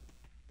room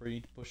for you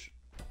to push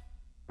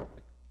a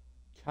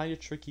kind of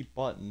tricky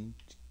button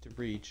to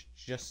reach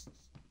just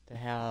to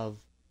have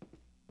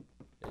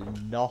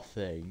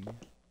nothing.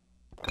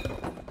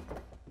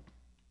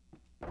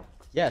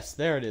 Yes,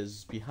 there it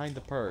is, behind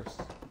the purse.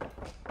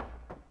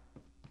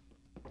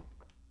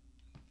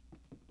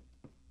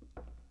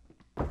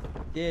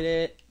 Did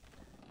it.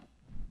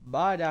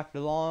 Bye, Dr.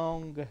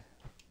 Long.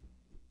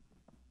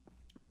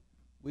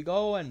 We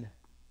going.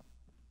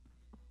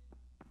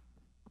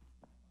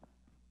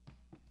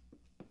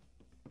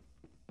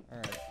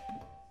 Alright.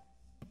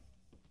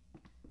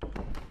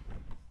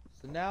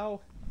 So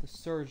now, the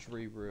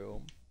surgery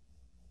room.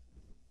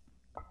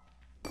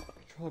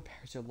 Controller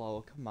batteries are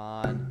low, come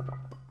on.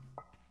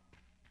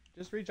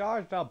 Just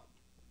recharge them.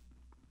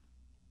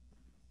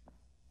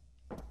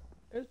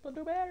 There's put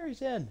new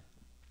batteries in.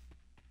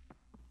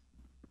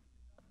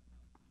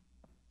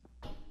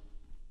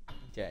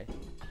 Okay.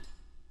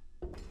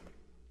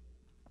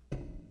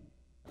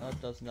 Oh,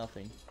 it does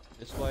nothing.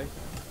 This way?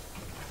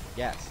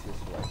 Yes, this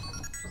way.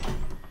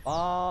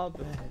 Bob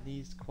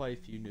needs quite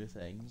a few new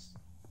things.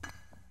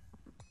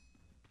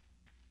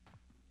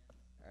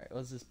 Alright,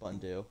 what does this button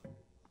do?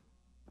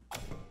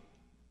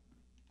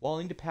 Well,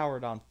 I need to power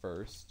it on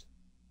first.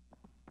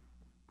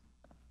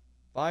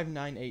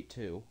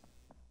 5982.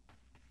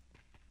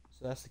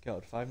 So that's the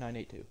code.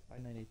 5982.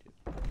 5982.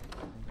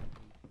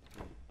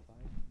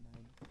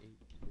 5982.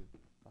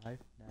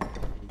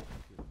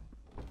 5982.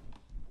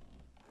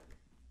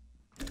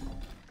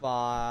 5.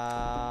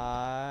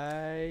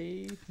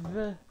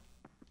 A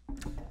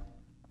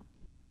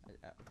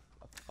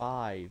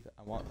 5.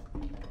 I want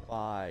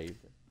 5.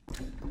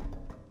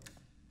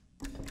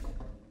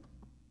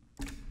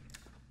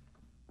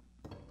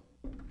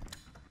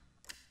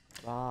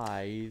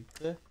 5,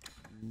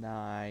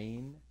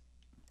 9,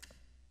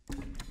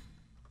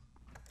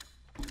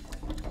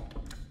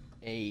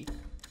 8.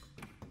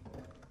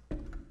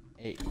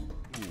 8. Ooh.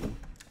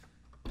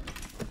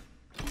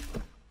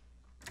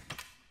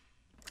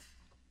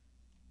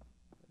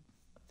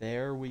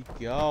 There we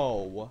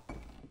go.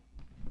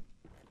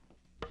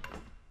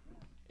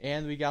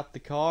 And we got the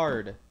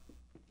card.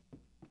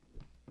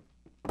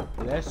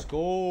 Let's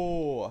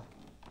go.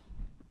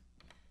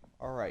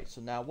 Alright,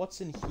 so now what's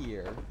in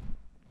here?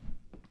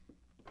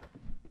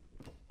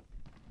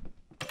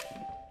 The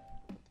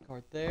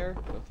card there,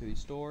 go through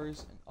these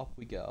doors, and up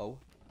we go.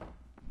 There's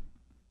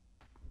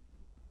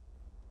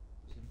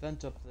a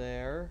vent up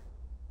there.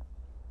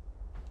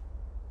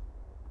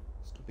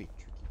 This could be a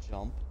tricky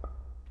jump. I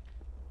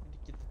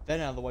need to get the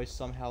vent out of the way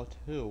somehow,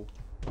 too.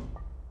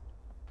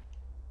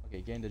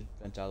 Okay, getting the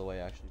vent out of the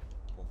way actually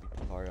won't be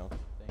too hard, I don't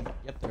think.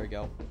 Yep, there we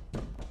go.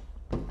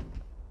 Okay,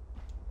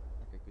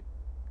 good.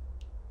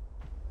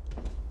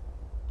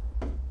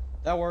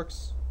 That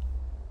works.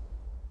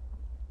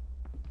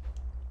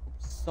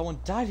 Someone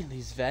died in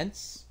these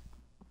vents.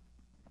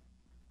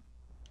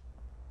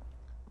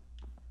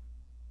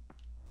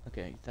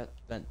 Okay, that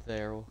vent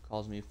there will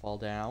cause me to fall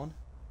down.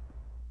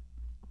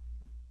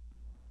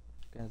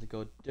 Gonna have to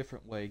go a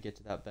different way to get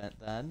to that vent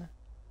then.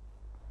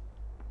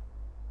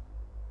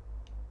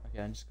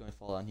 Okay, I'm just going to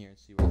fall down here and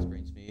see where this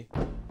brings me.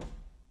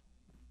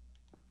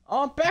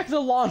 Oh, I'm back to the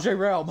laundry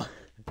room! Alright,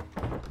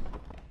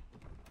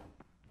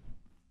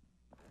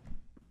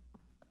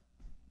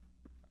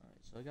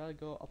 so I gotta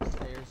go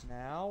upstairs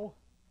now.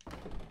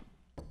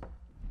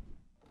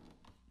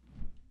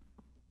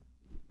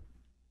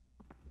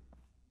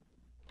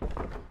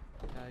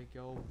 Gotta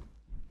go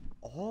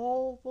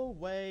all the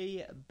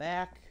way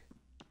back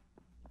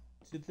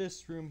to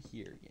this room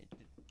here.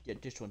 Yeah,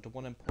 this one, the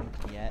one I'm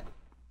pointing at.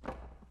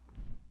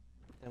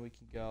 Then we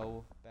can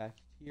go back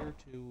here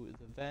to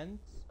the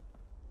vents.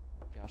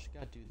 Gosh, I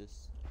gotta do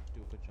this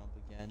stupid jump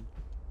again.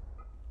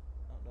 I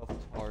don't know if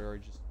it's hard or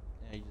just,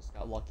 you just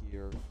got lucky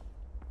or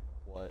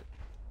what,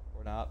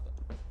 or not.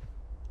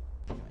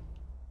 But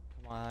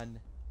come on.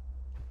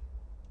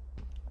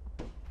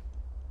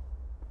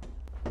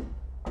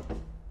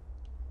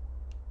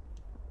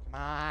 Come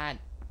on.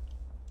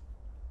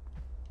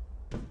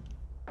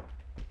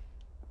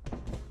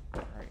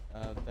 Alright,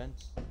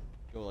 vents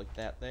go like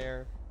that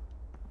there.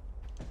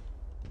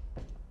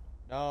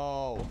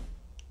 No.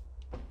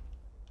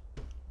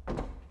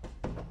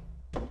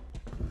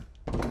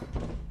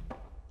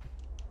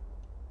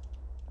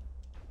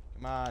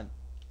 Come on.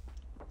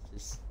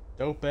 This is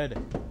stupid.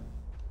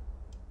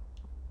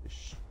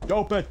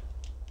 Stupid.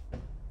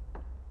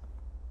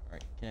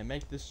 Alright, can I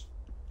make this?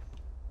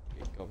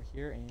 Okay, go over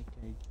here and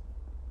can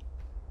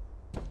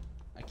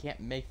I can't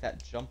make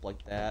that jump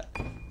like that.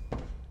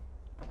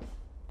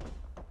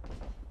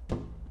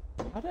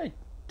 How did I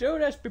do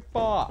this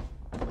before?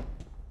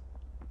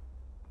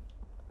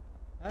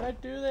 How did I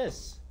do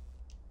this?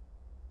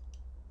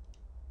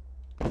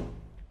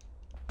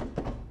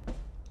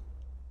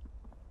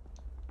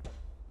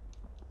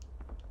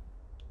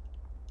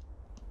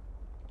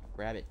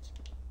 Grab it.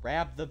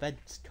 Grab the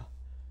vent.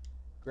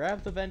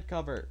 Grab the vent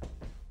cover.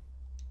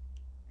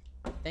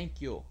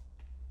 Thank you.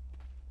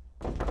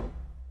 Come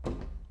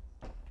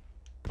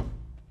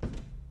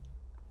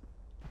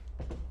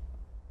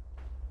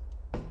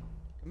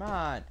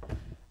on.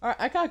 Alright,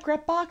 I gotta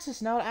grab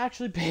boxes now to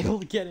actually be able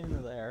to get into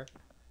there.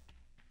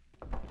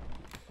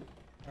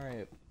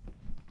 Alright.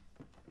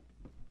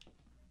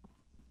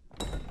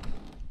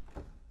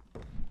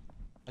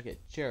 Okay,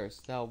 chairs.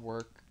 That'll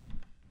work.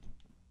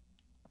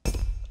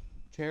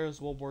 Chairs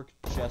will work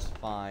just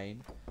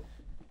fine.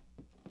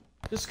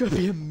 There's gonna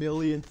be a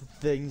million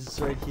things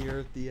right here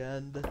at the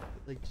end.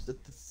 Like, just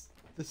at this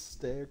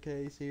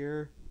staircase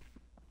here.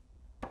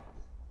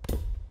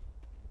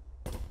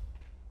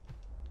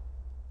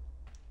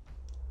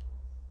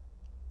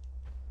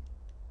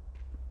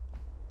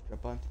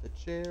 Jump onto the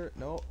chair.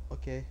 No,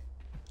 okay.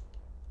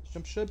 This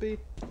jump should be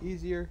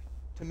easier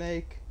to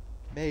make.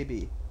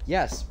 Maybe.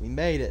 Yes, we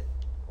made it.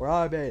 Or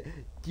I made it.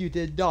 You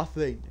did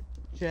nothing.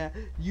 Chat,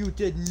 you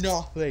did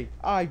nothing.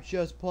 I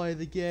just played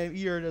the game.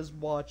 You're just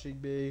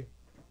watching me.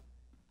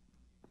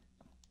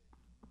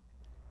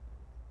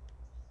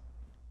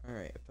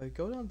 Alright, if I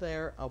go down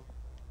there, I'll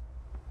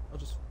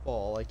just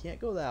fall. I can't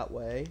go that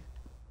way.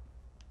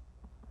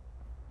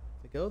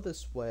 If I go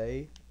this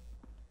way,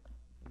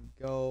 and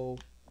go...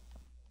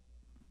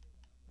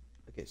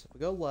 Okay, so if I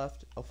go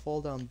left, I'll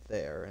fall down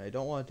there, and I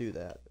don't want to do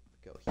that.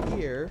 If I go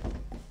here...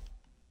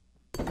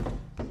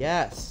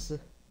 Yes!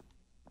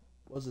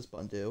 What does this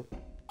button do?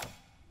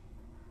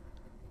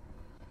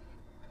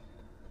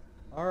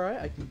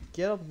 Alright, I can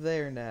get up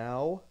there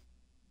now.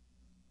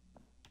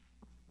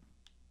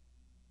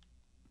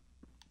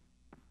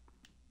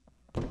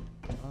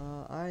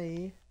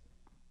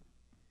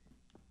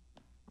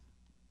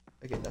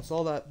 That's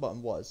all that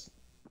button was.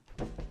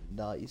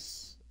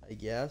 Nice, I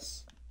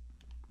guess.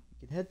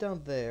 You can head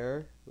down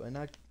there. I'm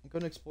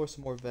going to explore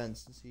some more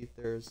vents to see if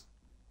there's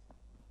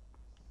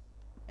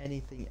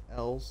anything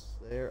else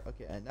there.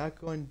 Okay, I'm not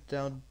going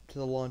down to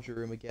the laundry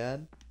room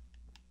again.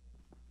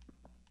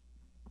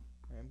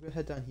 Alright, I'm going to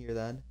head down here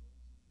then.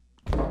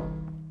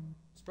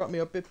 This brought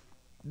me up.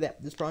 Yeah,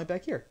 this brought me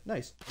back here.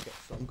 Nice. Okay,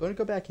 so I'm going to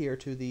go back here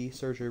to the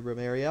surgery room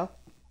area.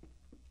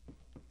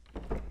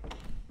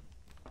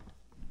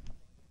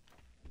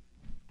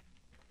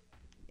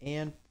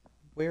 And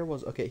where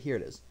was... Okay, here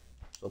it is.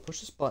 So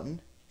push this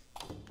button.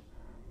 So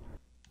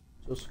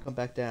this will come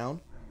back down.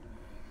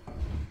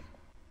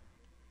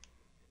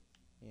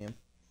 And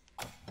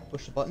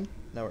push the button.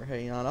 Now we're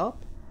heading on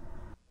up.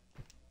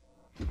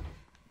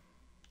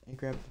 And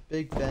grab the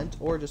big vent,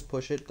 or just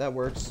push it. That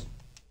works.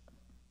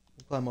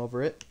 We'll climb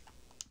over it.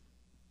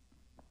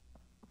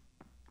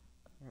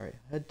 Alright,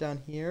 head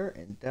down here,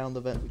 and down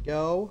the vent we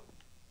go.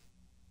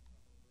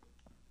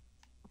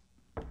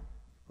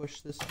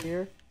 Push this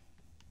here.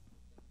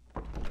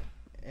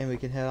 And we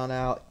can head on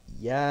out.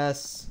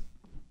 Yes!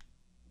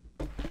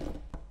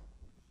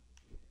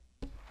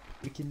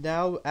 We can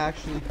now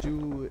actually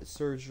do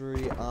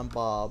surgery on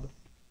Bob.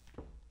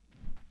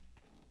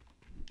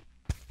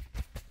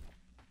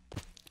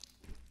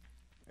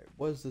 Alright,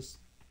 what is this?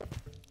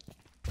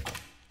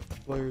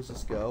 Where does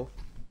this go?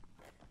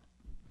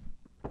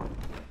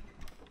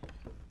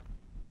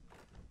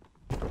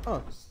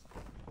 Oh,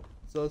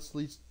 so it's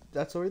leads.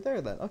 That's over there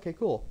then. Okay,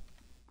 cool.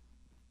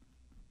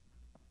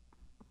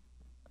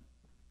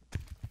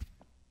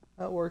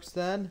 That works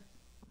then.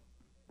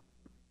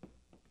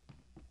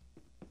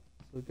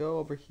 So go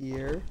over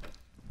here.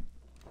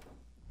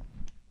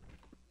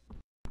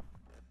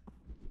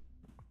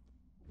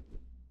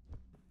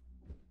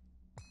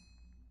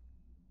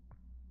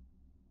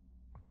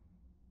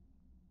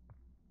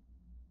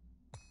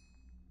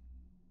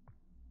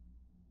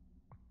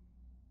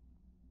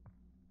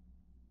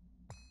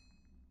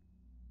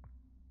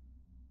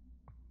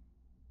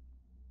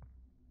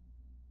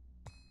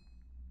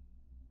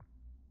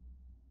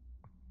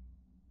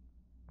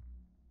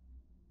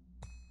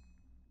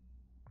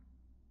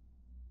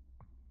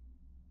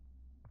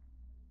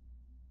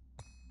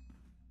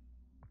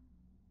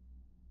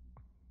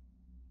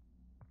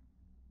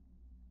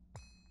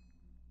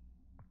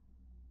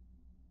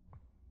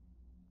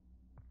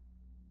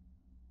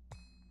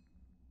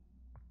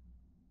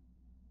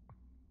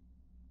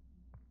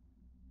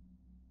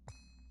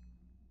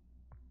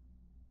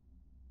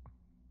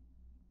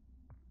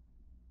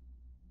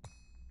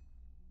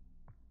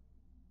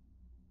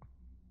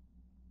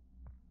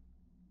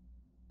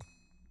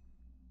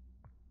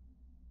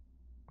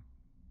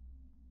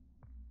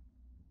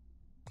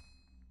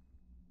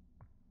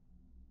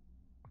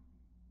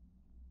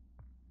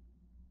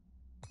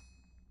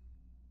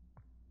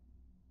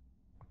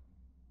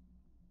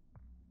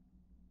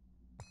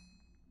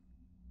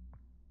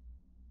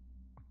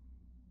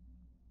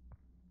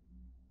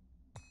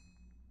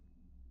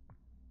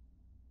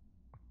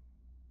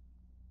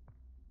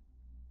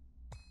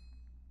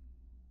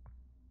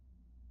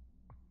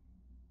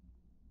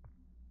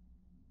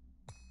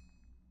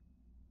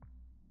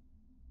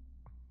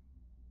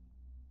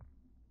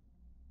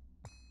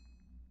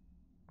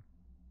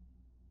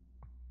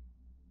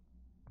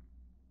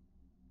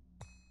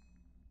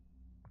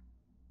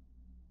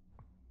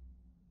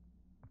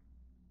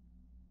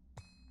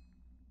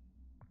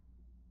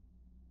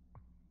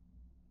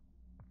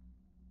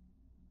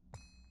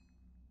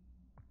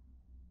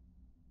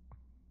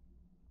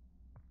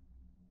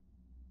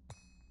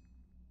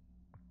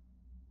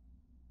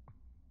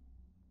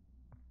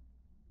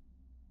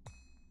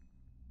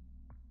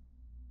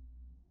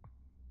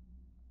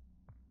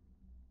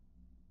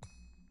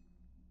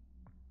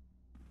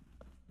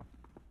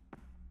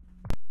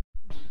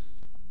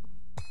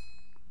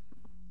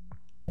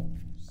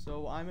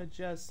 So I'ma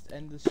just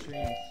end the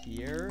stream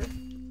here,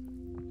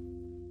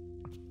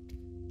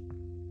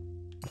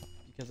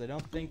 because I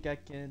don't think I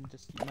can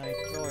just keep my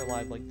controller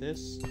alive like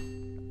this.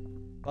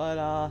 But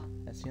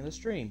that's the end of the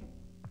stream.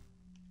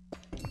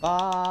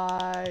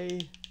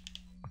 Bye!